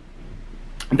so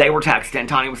they were texting.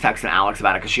 Tanya was texting Alex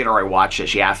about it because she had already watched it.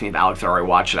 She asked me if Alex had already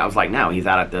watched it. I was like, no, he's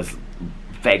out at this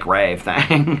fake rave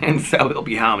thing. And so he'll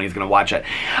be home and he's going to watch it.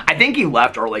 I think he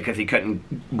left early because he couldn't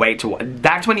wait to...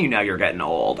 That's when you know you're getting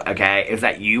old, okay? Is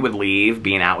that you would leave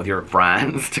being out with your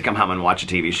friends to come home and watch a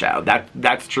TV show.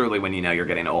 That's truly when you know you're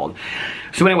getting old.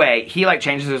 So anyway, he like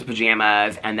changes his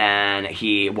pajamas and then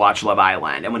he watched Love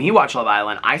Island. And when he watched Love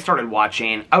Island, I started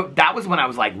watching... Oh, that was when I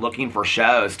was like looking for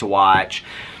shows to watch.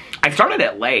 I started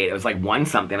it late. It was like 1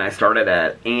 something I started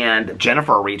it. And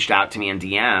Jennifer reached out to me in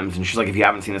DMs and she's like, if you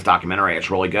haven't seen this documentary, it's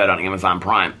really good on Amazon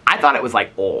Prime. I thought it was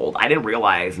like old. I didn't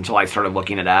realize until I started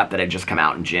looking it up that it had just come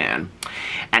out in June.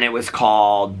 And it was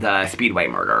called The Speedway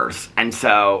Murders. And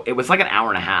so it was like an hour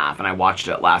and a half and I watched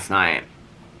it last night.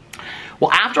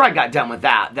 Well, after I got done with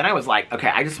that, then I was like, okay,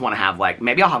 I just want to have like,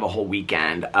 maybe I'll have a whole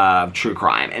weekend of true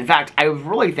crime. In fact, I was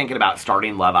really thinking about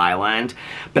starting Love Island,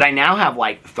 but I now have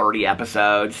like 30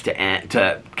 episodes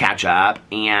to catch up,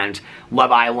 and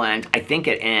Love Island, I think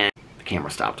it ends... The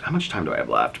camera stopped. How much time do I have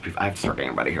left? I have to start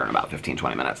getting ready here in about 15,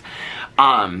 20 minutes.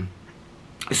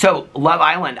 So Love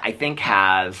Island, I think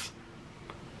has...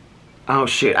 Oh,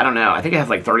 shoot, I don't know. I think it has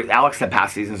like 30... Alex said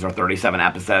past seasons are 37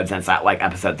 episodes, and it's at like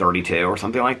episode 32 or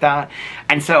something like that.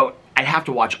 And so I'd have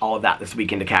to watch all of that this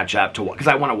weekend to catch up, to because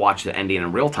I want to watch the ending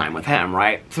in real time with him,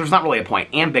 right? So there's not really a point.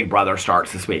 And Big Brother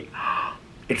starts this week.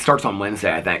 It starts on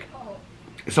Wednesday, I think.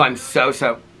 So I'm so...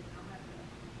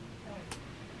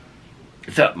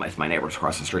 So, it's my neighbors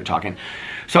across the street talking.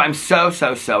 So I'm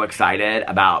so excited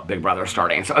about Big Brother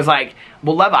starting. So I was like,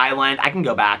 well, Love Island, I can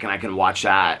go back and I can watch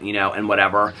that, you know, and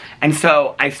whatever. And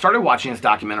so I started watching this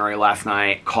documentary last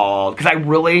night called, because I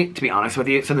really, to be honest with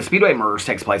you, so the Speedway Murders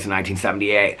takes place in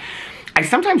 1978. I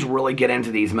sometimes really get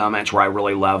into these moments where I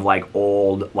really love like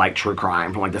old, like true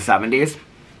crime from like the 70s.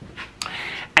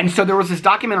 And so there was this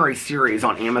documentary series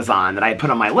on Amazon that I had put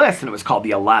on my list, and it was called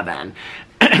The 11.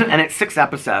 And it's 6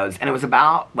 episodes, and it was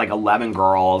about like 11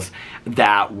 girls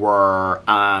that were,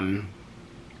 what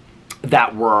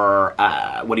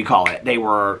do you call it? They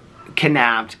were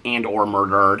kidnapped and or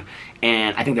murdered,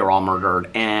 and I think they were all murdered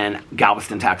in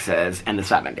Galveston, Texas in the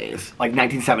 70s, like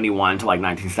 1971 to like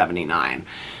 1979.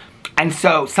 And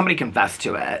so somebody confessed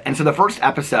to it. And so the first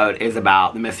episode is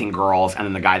about the missing girls and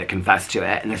then the guy that confessed to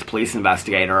it, and this police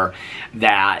investigator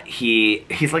that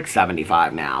he's like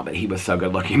 75 now, but he was so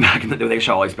good looking back in the day. They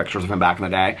show all these pictures of him back in the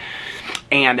day.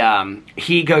 And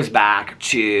he goes back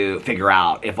to figure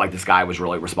out if like this guy was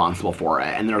really responsible for it.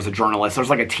 And there's a journalist, there's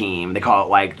like a team, they call it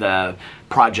like the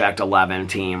Project 11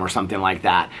 team or something like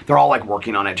that. They're all like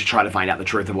working on it to try to find out the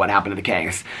truth of what happened to the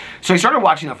case. So I started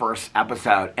watching the first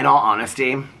episode. In all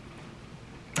honesty,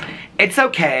 it's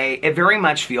okay. It very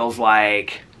much feels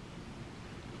like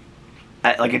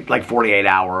 48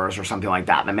 hours or something like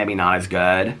that, but maybe not as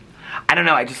good. I don't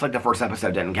know. I just like the first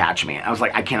episode didn't catch me. I was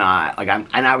like, I cannot. Like,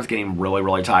 and I was getting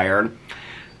really tired.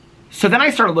 So then I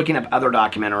started looking up other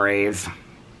documentaries,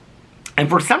 and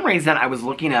for some reason I was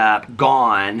looking up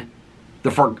Gone,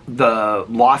 the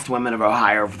Lost Women of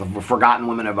Ohio, the Forgotten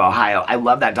Women of Ohio. I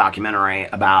love that documentary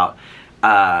about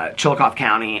Chillicothe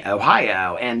County,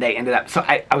 Ohio, and they ended up, so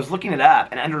I was looking it up,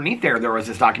 and underneath there was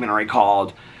this documentary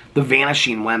called The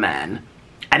Vanishing Women,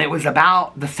 and it was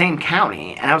about the same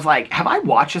county, and I was like, have I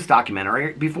watched this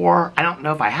documentary before? I don't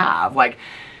know if I have. Like,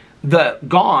 the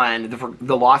Gone,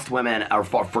 the Lost Women, or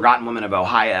Forgotten Women of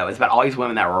Ohio, is about all these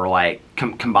women that were like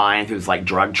combined through this like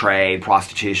drug trade,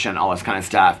 prostitution, all this kind of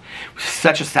stuff.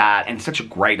 Such a sad and such a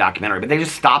great documentary, but they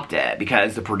just stopped it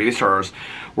because the producers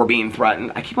were being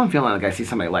threatened. I keep on feeling like I see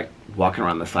somebody like walking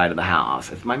around the side of the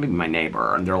house. It might be my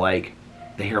neighbor, and they're like,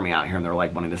 they hear me out here and they're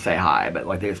like wanting to say hi, but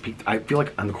like they just peeked. I feel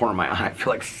like on the corner of my eye, I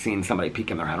feel like seeing somebody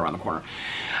peeking their head around the corner.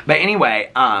 But anyway,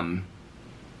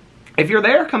 if you're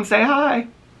there, come say hi.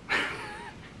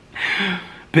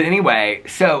 But anyway,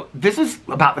 so this is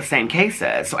about the same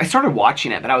cases. So I started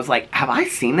watching it, but I was like, have I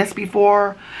seen this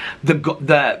before? The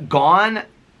Gone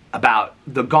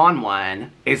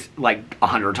one is like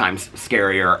 100 times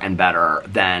scarier and better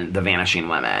than The Vanishing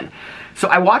Women. So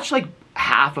I watched like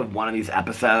half of one of these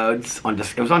episodes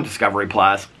it was on Discovery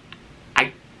Plus.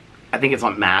 I think it's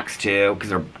on Max too, because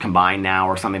they're combined now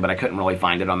or something, but I couldn't really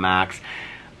find it on Max.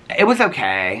 It was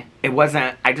okay. It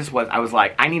wasn't, I was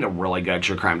like, I need a really good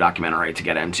true crime documentary to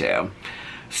get into.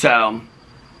 So,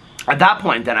 at that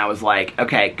point then I was like,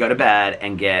 okay, go to bed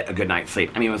and get a good night's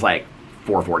sleep. I mean, it was like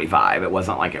 4:45. It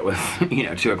wasn't like it was, you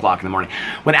know, 2 o'clock in the morning.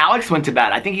 When Alex went to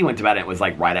bed, I think he went to bed and it was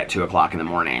like right at 2 o'clock in the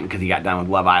morning, because he got done with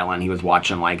Love Island. He was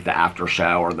watching like the after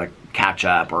show or the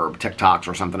catch-up or TikToks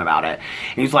or something about it.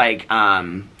 And he's like,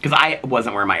 because I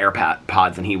wasn't wearing my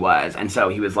AirPods and he was. And so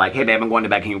he was like, hey babe, I'm going to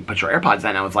bed, can you put your AirPods in?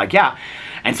 And I was like, yeah.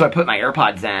 And so I put my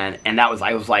AirPods in, and I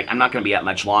was like, I'm not going to be up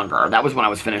much longer. That was when I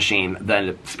was finishing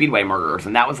the Speedway murders,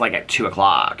 and that was like at 2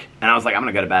 o'clock. And I was like, I'm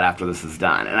going to go to bed after this is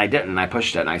done. And I didn't. I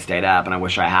pushed it, and I stayed up, and I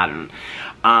wish I hadn't.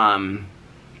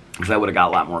 Because I would have got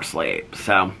a lot more sleep.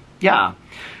 So, yeah.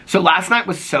 So last night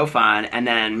was so fun, and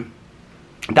then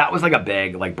that was like a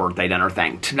big like birthday dinner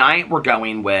thing. Tonight we're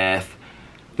going with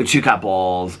the 2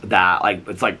 couples that like,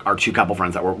 it's like our 2 couple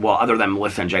friends that were, well, other than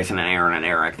Melissa and Jason and Aaron and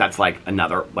Eric, that's like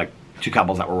another like 2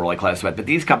 couples that we're really close with. But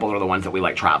these couples are the ones that we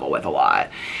like travel with a lot,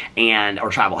 and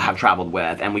or have traveled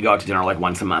with, and we go out to dinner like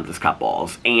once a month as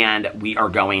couples. And we are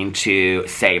going to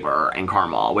Savor in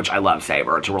Carmel, which I love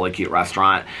Savor. It's a really cute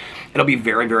restaurant. It'll be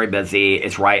very, very busy.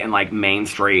 It's right in like Main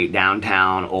Street,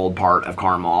 downtown, old part of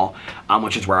Carmel,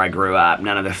 which is where I grew up.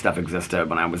 None of this stuff existed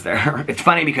when I was there. It's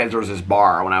funny because there was this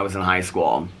bar when I was in high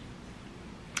school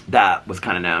that was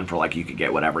kind of known for like you could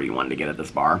get whatever you wanted to get at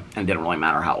this bar, and it didn't really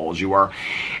matter how old you were.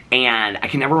 And I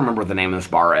can never remember what the name of this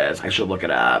bar is. I should look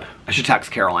it up. I should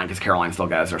text Caroline, because Caroline still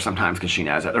goes there sometimes because she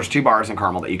knows it. There's 2 bars in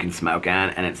Carmel that you can smoke in,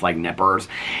 and it's like Nippers,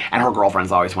 and her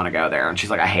girlfriends always want to go there, and she's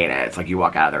like, I hate it. It's like you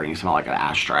walk out of there and you smell like an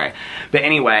ashtray. But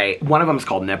anyway, one of them is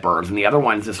called Nippers, and the other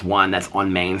one's this one that's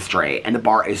on Main Street, and the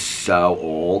bar is so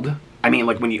old. I mean,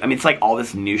 like it's like all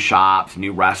this new shops,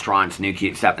 new restaurants, new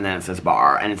cute stuff, and then it's this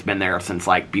bar, and it's been there since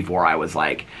like before I was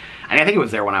like, I think it was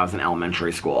there when I was in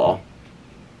elementary school.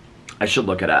 I should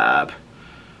look it up.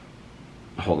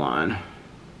 Hold on.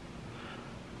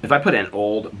 If I put in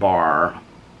old bar,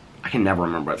 I can never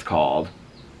remember what it's called,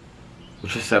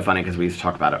 which is so funny because we used to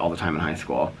talk about it all the time in high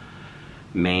school.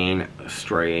 Main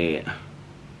Street,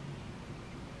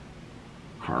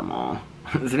 Carmel.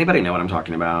 Does anybody know what I'm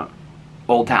talking about?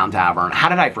 Old Town Tavern. How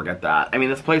did I forget that? I mean,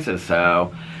 this place is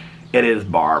so... It is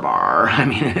bar. I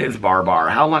mean, it is bar.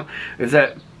 How long... Is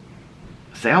it...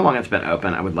 Say how long it's been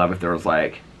open. I would love if there was,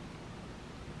 like...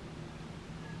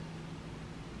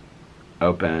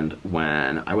 Opened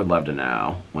when... I would love to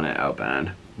know when it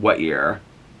opened. What year?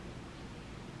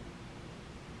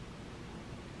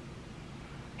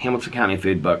 Hamilton County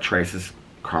Food Book traces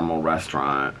Carmel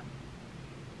Restaurant.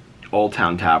 Old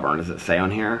Town Tavern. Does it say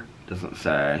on here? Doesn't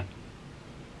say.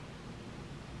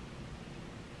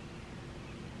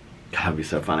 God, that'd be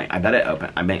so funny. I bet it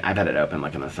opened. I bet it opened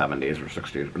like in the 70s or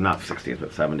 60s, or not 60s,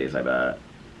 but 70s. I bet.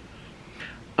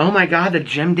 Oh my God, the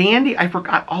Jim Dandy! I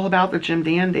forgot all about the Jim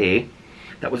Dandy.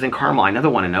 That was in Carmel. I know the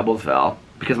one in Noblesville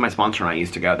because my sponsor and I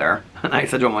used to go there. And I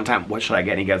said to him one time, "What should I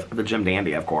get?" And he goes, "The Jim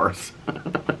Dandy, of course."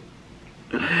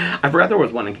 I forgot there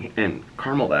was one in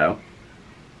Carmel though.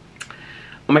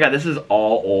 Oh my God, this is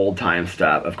all old time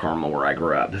stuff of Carmel where I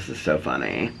grew up. This is so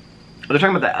funny. They're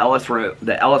talking about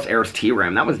the Ellis Ayers Tea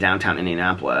Room. That was downtown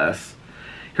Indianapolis.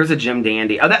 Here's a Jim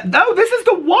Dandy. Oh, this is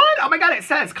the one! Oh my God, it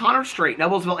says Connor Street,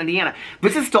 Noblesville, Indiana.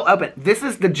 This is still open. This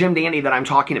is the Jim Dandy that I'm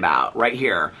talking about right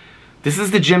here. This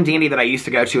is the Jim Dandy that I used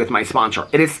to go to with my sponsor.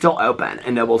 It is still open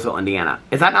in Noblesville, Indiana.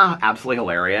 Is that not absolutely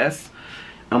hilarious?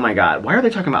 Oh my God, why are they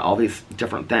talking about all these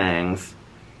different things?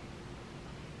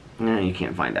 You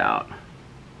can't find out.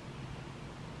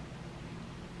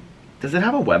 Does it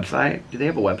have a website? Do they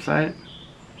have a website?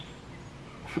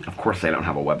 Of course they don't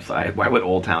have a website. Why would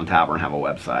Old Town Tavern have a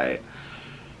website?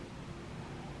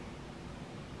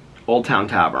 Old Town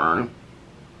Tavern.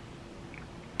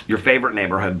 Your favorite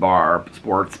neighborhood bar,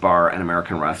 sports bar, and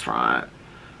American restaurant.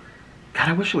 God,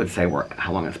 I wish it would say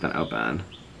how long it's been open.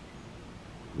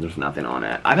 There's nothing on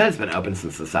it. I bet it's been open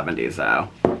since the 70s though.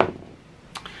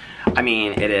 I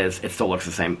mean, it still looks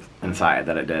the same inside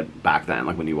that it did back then,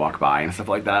 like when you walk by and stuff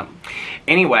like that.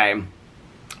 Anyway,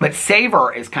 but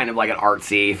Savor is kind of like an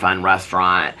artsy, fun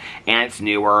restaurant, and it's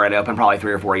newer. It opened probably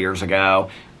 3 or 4 years ago.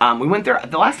 We went there,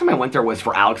 the last time I went there was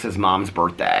for Alex's mom's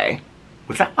birthday.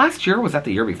 Was that last year or was that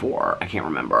the year before? I can't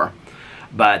remember.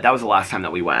 But that was the last time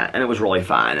that we went, and it was really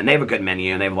fun. And they have a good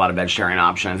menu, and they have a lot of vegetarian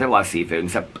options. They have a lot of seafood and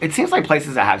stuff. It seems like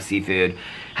places that have seafood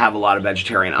have a lot of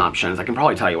vegetarian options. I can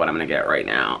probably tell you what I'm going to get right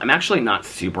now. I'm actually not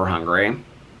super hungry.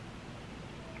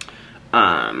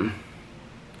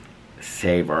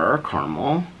 Savor,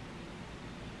 Carmel.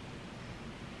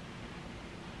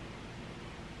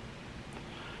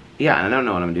 Yeah, I don't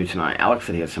know what I'm going to do tonight. Alex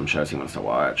said he has some shows he wants to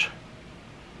watch.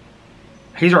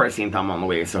 He's already seen Thelma and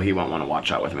Louise, so he won't want to watch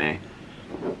that with me.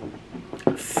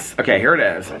 Okay, here it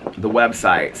is. The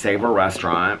website, Savor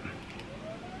Restaurant.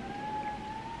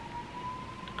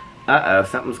 Uh-oh,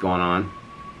 something's going on.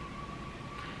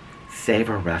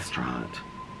 Savor Restaurant.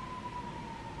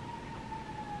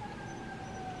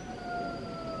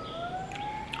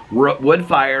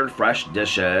 Wood-fired fresh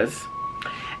dishes.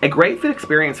 A great food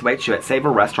experience awaits you at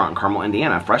Savor Restaurant in Carmel,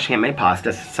 Indiana. Fresh handmade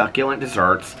pasta, succulent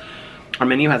desserts. Our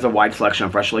menu has a wide selection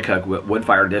of freshly cooked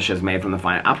wood-fired dishes made from the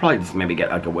fine. I'll probably just maybe get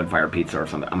like a wood-fired pizza or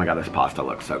something. Oh my god, this pasta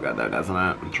looks so good though, doesn't it?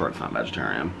 I'm sure it's not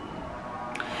vegetarian.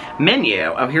 Menu.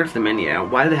 Oh, here's the menu.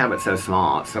 Why do they have it so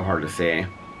small? It's so hard to see.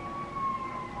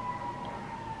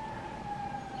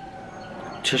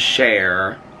 To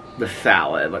share the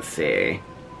salad, let's see.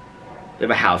 They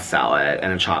have a house salad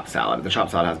and a chopped salad. The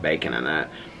chopped salad has bacon in it.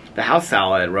 The house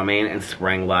salad, romaine and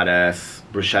spring lettuce,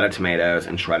 bruschetta tomatoes,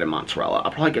 and shredded mozzarella.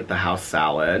 I'll probably get the house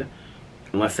salad,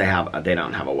 unless they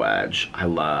don't have a wedge. I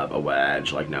love a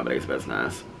wedge like nobody's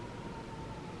business.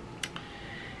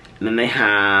 And then they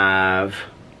have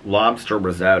lobster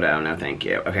risotto. No, thank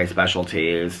you. Okay,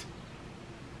 specialties.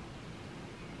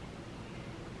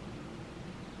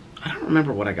 I don't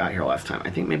remember what I got here last time. I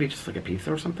think maybe just like a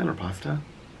pizza or something, or pasta.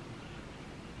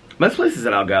 Most places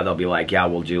that I'll go, they'll be like, yeah,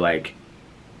 we'll do like...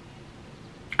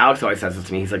 Alex always says this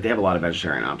to me. He's like, they have a lot of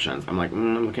vegetarian options. I'm like,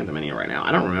 I'm looking at the menu right now.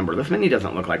 I don't remember. This menu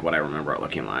doesn't look like what I remember it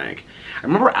looking like. I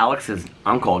remember Alex's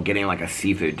uncle getting like a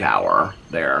seafood tower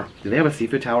there. Do they have a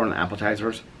seafood tower in the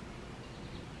appetizers?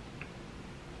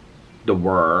 The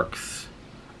works.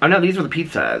 Oh no, these are the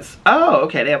pizzas. Oh,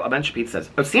 okay, they have a bunch of pizzas.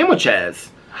 Oh,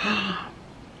 sandwiches.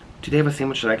 Do they have a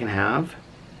sandwich that I can have?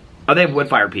 Oh, they have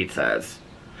wood-fired pizzas.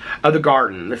 Oh, the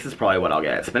garden. This is probably what I'll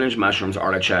get. Spinach, mushrooms,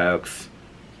 artichokes.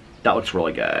 That looks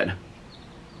really good.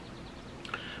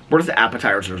 Where's the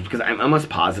appetizers? Because I'm almost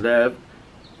positive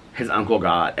his uncle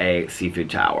got a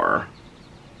seafood tower.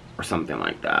 Or something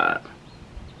like that.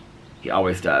 He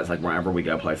always does. Like, whenever we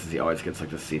go places, he always gets,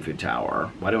 like, the seafood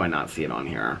tower. Why do I not see it on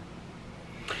here?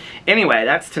 Anyway,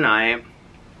 that's tonight.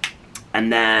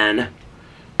 And then...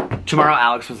 tomorrow,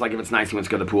 Alex was like, if it's nice, he wants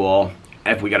to go to the pool.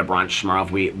 If we go to brunch tomorrow,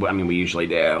 we usually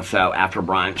do. So after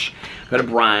brunch, go to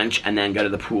brunch and then go to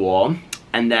the pool.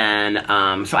 And then,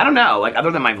 so I don't know, like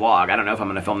other than my vlog, I don't know if I'm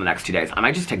going to film the next 2 days. I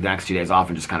might just take the next 2 days off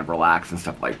and just kind of relax and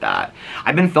stuff like that.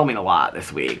 I've been filming a lot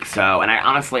this week. So, and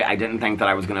I didn't think that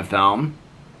I was going to film.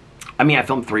 I mean, I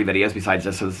filmed 3 videos besides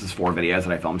this, so this is 4 videos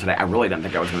that I filmed today. I really didn't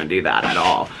think I was going to do that at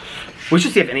all. We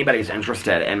should see if anybody's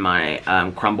interested in my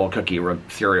crumble cookie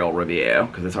cereal review,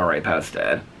 because it's already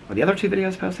posted. Are the other 2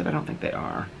 videos posted? I don't think they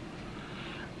are.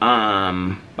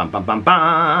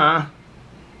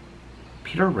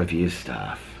 Peter reviews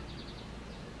stuff.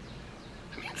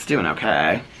 It's doing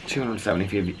okay.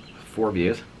 274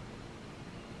 views.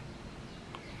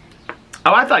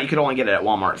 Oh, I thought you could only get it at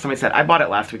Walmart. Somebody said, I bought it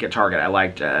last week at Target. I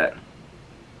liked it.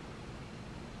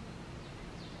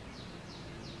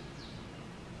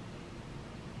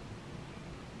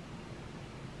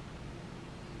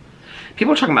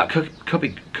 People are talking about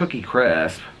Cookie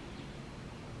Crisp.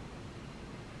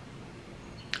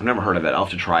 I've never heard of it. I'll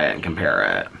have to try it and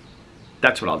compare it.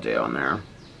 That's what I'll do on there.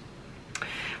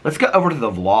 Let's go over to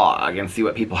the vlog and see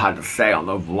what people had to say on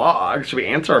the vlog. Should we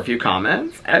answer a few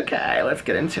comments? Okay, let's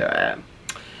get into it.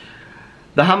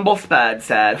 The Humble Spud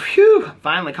said, phew,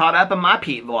 finally caught up on my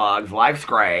Pete vlogs. Life's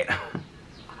great.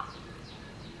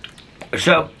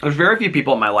 So, there's very few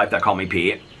people in my life that call me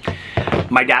Pete.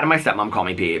 My dad and my stepmom call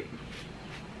me Pete.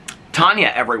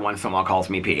 Tanya every once in a while calls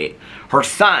me Pete. Her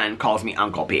son calls me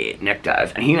Uncle Pete. Nick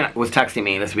does. And he was texting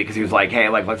me this week because he was like, hey,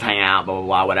 like, let's hang out, blah, blah,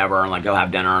 blah, whatever, and like go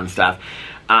have dinner and stuff.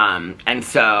 And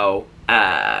so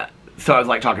I was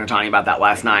like talking to Tanya about that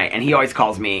last night, and he always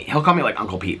calls me, he'll call me like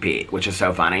Uncle Pete, which is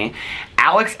so funny.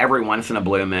 Alex every once in a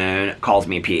blue moon calls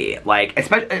me Pete. Like,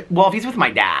 especially, well, if he's with my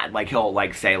dad, like he'll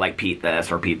like say like Pete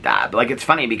this or Pete that. But like, it's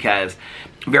funny because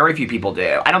very few people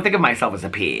do. I don't think of myself as a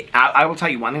Pete. I will tell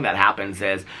you one thing that happens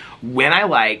is when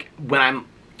I'm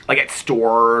like at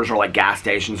stores or like gas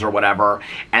stations or whatever,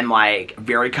 and like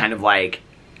very kind of like,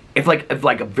 if like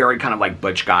a very kind of like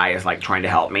butch guy is like trying to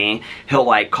help me, he'll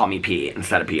like call me Pete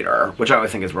instead of Peter, which I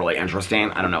always think is really interesting.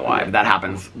 I don't know why, but that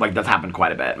happens, like that's happened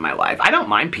quite a bit in my life. I don't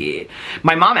mind Pete.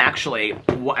 My mom actually,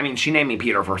 I mean, she named me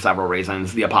Peter for several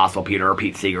reasons. The Apostle Peter,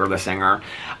 Pete Seeger, the singer.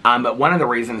 But one of the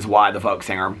reasons why the folk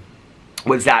singer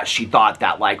was that she thought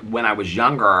that like when I was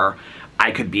younger,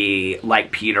 I could be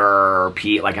like Pete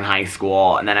like in high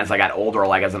school, and then as I got older,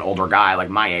 like as an older guy, like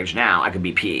my age now, I could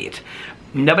be Pete.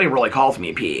 Nobody really calls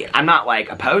me Pete. I'm not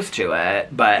like opposed to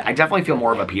it, but I definitely feel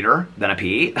more of a Peter than a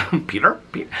Pete. Peter?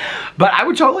 But I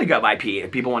would totally go by Pete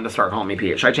if people wanted to start calling me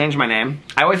Pete. Should I change my name?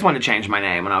 I always wanted to change my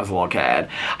name when I was a little kid.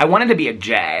 I wanted to be a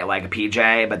J, like a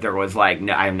PJ, but there was like,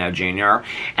 no, I have no junior.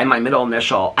 And my middle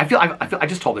initial, I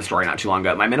just told this story not too long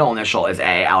ago. My middle initial is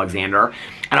A, Alexander.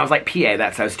 And I was like, PA,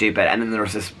 that's so stupid. And then there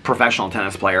was this professional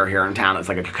tennis player here in town that's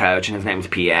like a coach, and his name's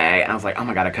PA. And I was like, oh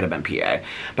my God, I could have been PA.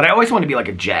 But I always wanted to be like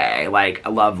a J, like like, I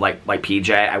love, like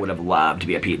PJ. I would have loved to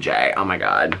be a PJ. Oh my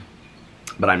God.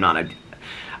 But I'm not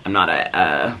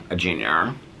a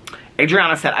junior.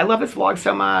 Adriana said, I love this vlog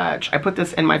so much. I put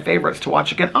this in my favorites to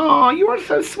watch again. Oh, you are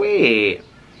so sweet.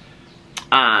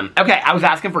 Okay, I was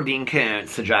asking for Dean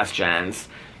Koontz suggestions.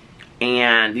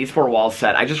 And these four walls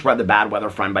said, I just read The Bad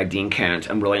Weather Friend by Dean Koontz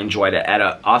and really enjoyed it.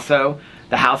 Also,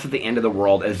 The House at the End of the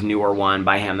World is newer one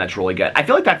by him that's really good. I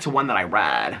feel like that's the one that I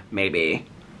read, maybe.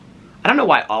 I don't know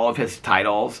why all of his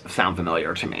titles sound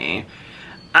familiar to me.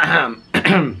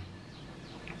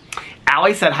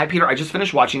 Allie said, hi Peter, I just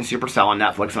finished watching Supercell on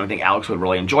Netflix and I think Alex would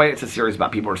really enjoy it. It's a series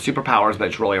about people with superpowers, but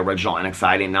it's really original and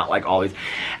exciting, not like all these.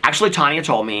 Actually, Tanya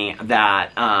told me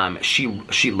that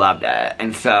she loved it,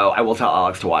 and so I will tell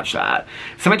Alex to watch that.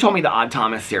 Somebody told me the Odd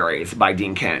Thomas series by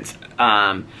Dean Koontz.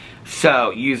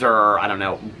 So, user, I don't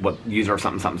know, what, user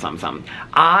something.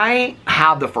 I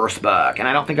have the first book, and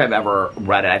I don't think I've ever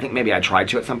read it. I think maybe I tried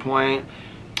to at some point.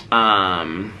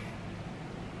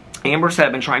 Amber said,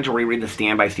 I've been trying to reread The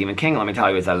Stand by Stephen King. Let me tell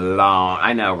you, it's a long...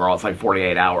 I know, girl. It's like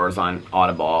 48 hours on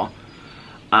Audible.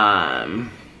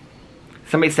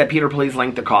 Somebody said, Peter, please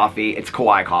link the coffee. It's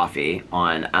Kauai Coffee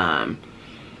on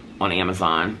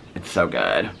Amazon. It's so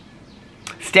good.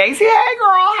 Stacy, hey,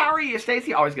 girl. How are you?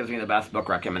 Stacy always gives me the best book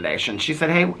recommendation. She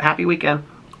said, hey, happy weekend.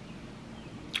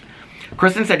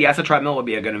 Kristen said, yes, a treadmill would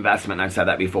be a good investment. I've said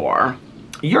that before.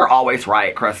 You're always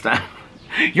right, Kristen.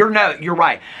 You're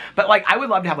right. But, like, I would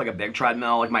love to have, like, a big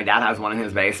treadmill. Like, my dad has one in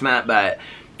his basement, but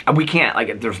we can't.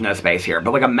 Like, there's no space here.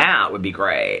 But, like, a mat would be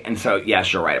great. And so,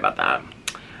 yes, you're right about that.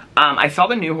 I saw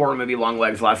the new horror movie Long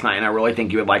Legs last night, and I really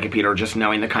think you would like it, Peter, just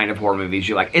knowing the kind of horror movies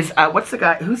you like. What's the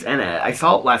guy? Who's in it? I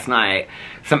saw it last night,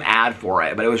 some ad for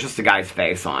it, but it was just a guy's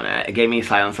face on it. It gave me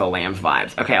Silence of the Lambs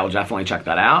vibes. Okay, I'll definitely check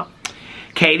that out.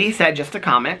 Katie said, just a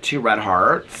comment, 2 red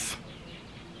hearts.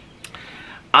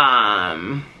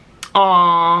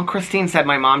 Aw, Christine said,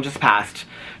 my mom just passed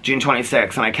June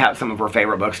 26th, and I kept some of her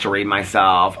favorite books to read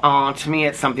myself. Aw, to me,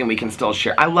 it's something we can still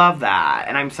share. I love that,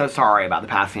 and I'm so sorry about the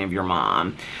passing of your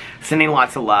mom. Sending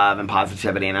lots of love and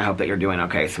positivity, and I hope that you're doing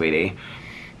okay, sweetie.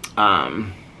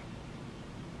 Don't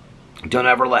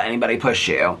ever let anybody push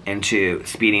you into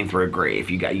speeding through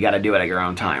grief. You got to do it at your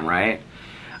own time, right?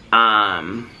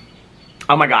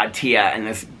 Oh my God, Tia and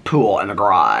this pool in the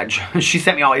garage. She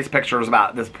sent me all these pictures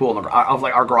about this pool in the garage. I was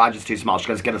like, our garage is too small. She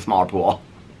goes, get a smaller pool.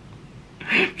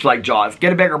 She's like, Jaws,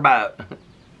 get a bigger boat.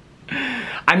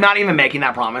 I'm not even making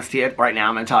that promise to you right now.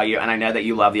 I'm going to tell you, and I know that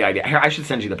you love the idea. Here, I should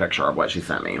send you the picture of what she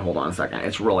sent me. Hold on a second.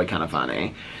 It's really kind of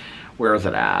funny. Where is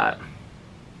it at?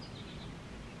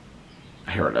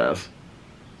 Here it is.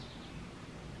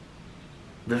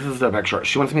 This is the picture.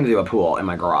 She wants me to do a pool in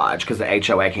my garage because the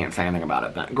HOA can't say anything about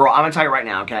it then. Girl, I'm going to tell you right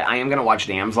now, okay? I am going to watch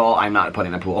Damsel. I'm not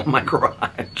putting a pool in my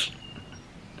garage.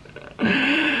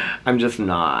 I'm just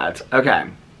not. Okay.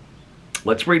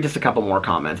 Let's read just a couple more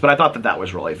comments. But I thought that that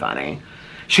was really funny.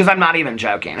 She goes, I'm not even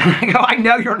joking. I go, I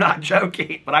know you're not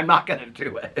joking, but I'm not going to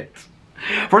do it.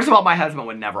 First of all, my husband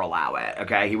would never allow it,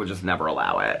 okay? He would just never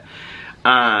allow it.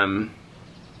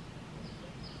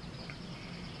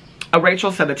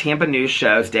 Rachel said the Tampa News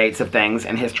shows dates of things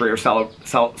in history or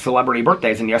celebrity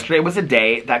birthdays, and yesterday was a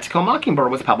day that To Kill a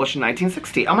Mockingbird was published in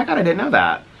 1960. Oh my God, I didn't know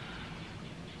that.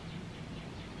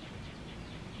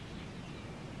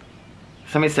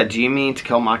 Somebody said, do you mean To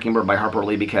Kill a Mockingbird by Harper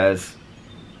Lee because...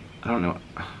 I don't know.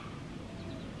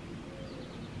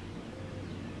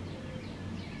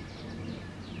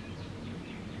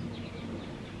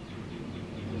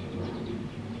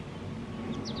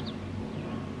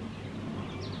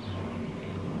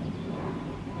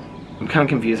 I'm kind of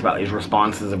confused about these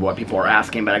responses of what people are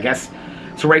asking, but I guess...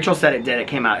 So Rachel said it did. It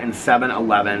came out in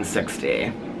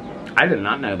 7/11/60. I did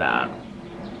not know that.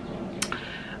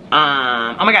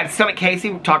 Oh my God, so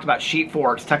Casey talked about sheet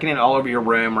forts, tucking it all over your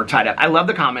room or tied up. I love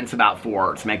the comments about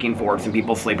forts, making forts and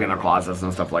people sleeping in their closets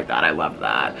and stuff like that. I love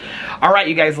that. All right,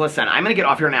 you guys, listen, I'm going to get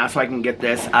off here now so I can get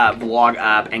this vlog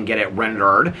up and get it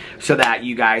rendered so that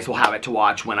you guys will have it to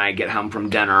watch when I get home from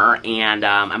dinner. And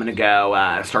I'm going to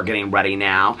go start getting ready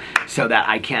now so that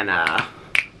I can...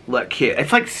 look cute.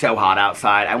 It's like so hot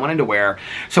outside. I wanted to wear,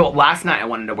 so last night I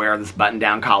wanted to wear this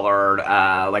button-down collared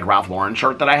like Ralph Lauren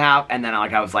shirt that I have, and then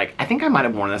I was like, I think I might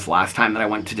have worn this last time that I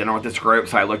went to dinner with this group.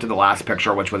 So I looked at the last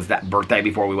picture, which was that birthday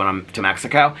before we went to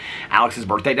Mexico, Alex's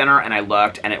birthday dinner, and I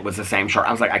looked and it was the same shirt.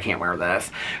 I was like, I can't wear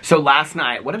this. So last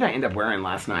night, what did I end up wearing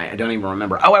last night? I don't even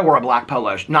remember. Oh, I wore a black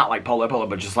polo, not like polo,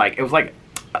 but just like, it was like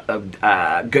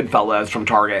Goodfellas from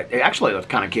Target. It actually looked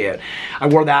kind of cute. I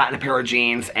wore that and a pair of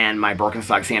jeans and my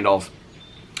Birkenstock sandals.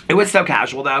 It was so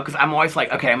casual though, because I'm always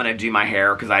like, okay, I'm going to do my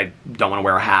hair because I don't want to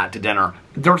wear a hat to dinner.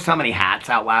 There were so many hats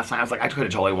out last night. I was like, I could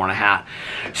have totally worn a hat.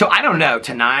 So I don't know.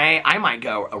 Tonight, I might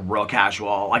go a real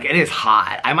casual. Like, it is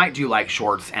hot. I might do like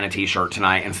shorts and a t-shirt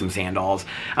tonight and some sandals.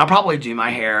 I'll probably do my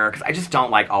hair because I just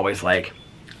don't like always like...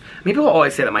 I mean, people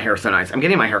always say that my hair is so nice. I'm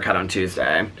getting my hair cut on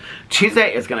Tuesday.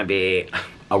 Tuesday is going to be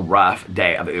a rough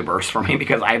day of Ubers for me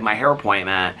because I have my hair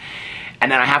appointment.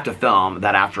 And then I have to film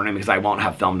that afternoon because I won't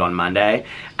have filmed on Monday.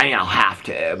 I mean, I'll have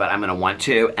to, but I'm going to want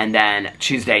to. And then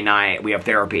Tuesday night, we have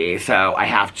therapy. So I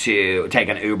have to take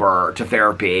an Uber to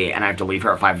therapy, and I have to leave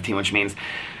here at 5:15, which means...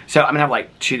 So I'm going to have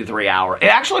like 2 to 3 hours. It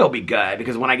actually will be good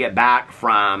because when I get back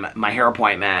from my hair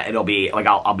appointment, it'll be like,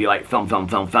 I'll be like film,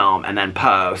 and then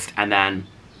post, and then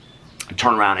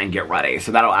turn around and get ready.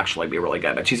 So that'll actually be really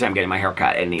good. But Tuesday, I'm getting my hair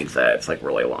cut. It needs it. It's like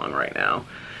really long right now.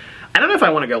 I don't know if I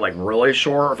want to go like really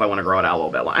short or if I want to grow it out a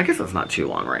little bit long. I guess it's not too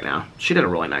long right now. She did a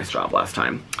really nice job last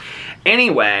time.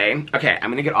 Anyway, okay, I'm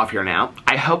going to get off here now.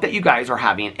 I hope that you guys are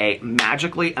having a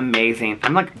magically amazing...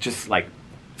 I'm like just like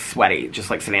sweaty, just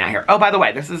like sitting out here. Oh, by the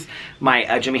way, this is my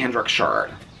Jimi Hendrix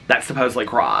shirt. That's supposedly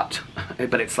cropped,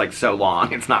 but it's like so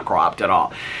long. It's not cropped at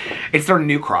all. It's their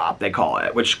new crop, they call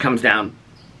it, which comes down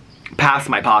past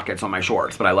my pockets on my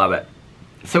shorts, but I love it.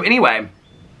 So anyway...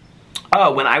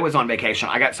 Oh, when I was on vacation,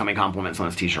 I got so many compliments on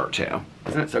this t-shirt too.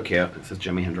 Isn't it so cute? It says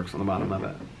Jimi Hendrix on the bottom of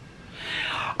it.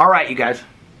 Alright, you guys.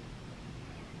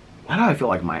 Why do I feel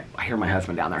like I hear my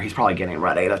husband down there? He's probably getting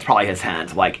ready. That's probably his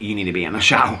hint. Like, you need to be in the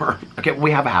shower. Okay,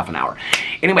 we have a half an hour.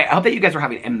 Anyway, I hope that you guys are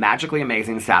having a magically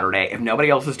amazing Saturday. If nobody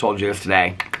else has told you this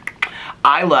today,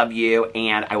 I love you,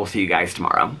 and I will see you guys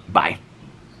tomorrow. Bye.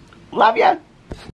 Love ya.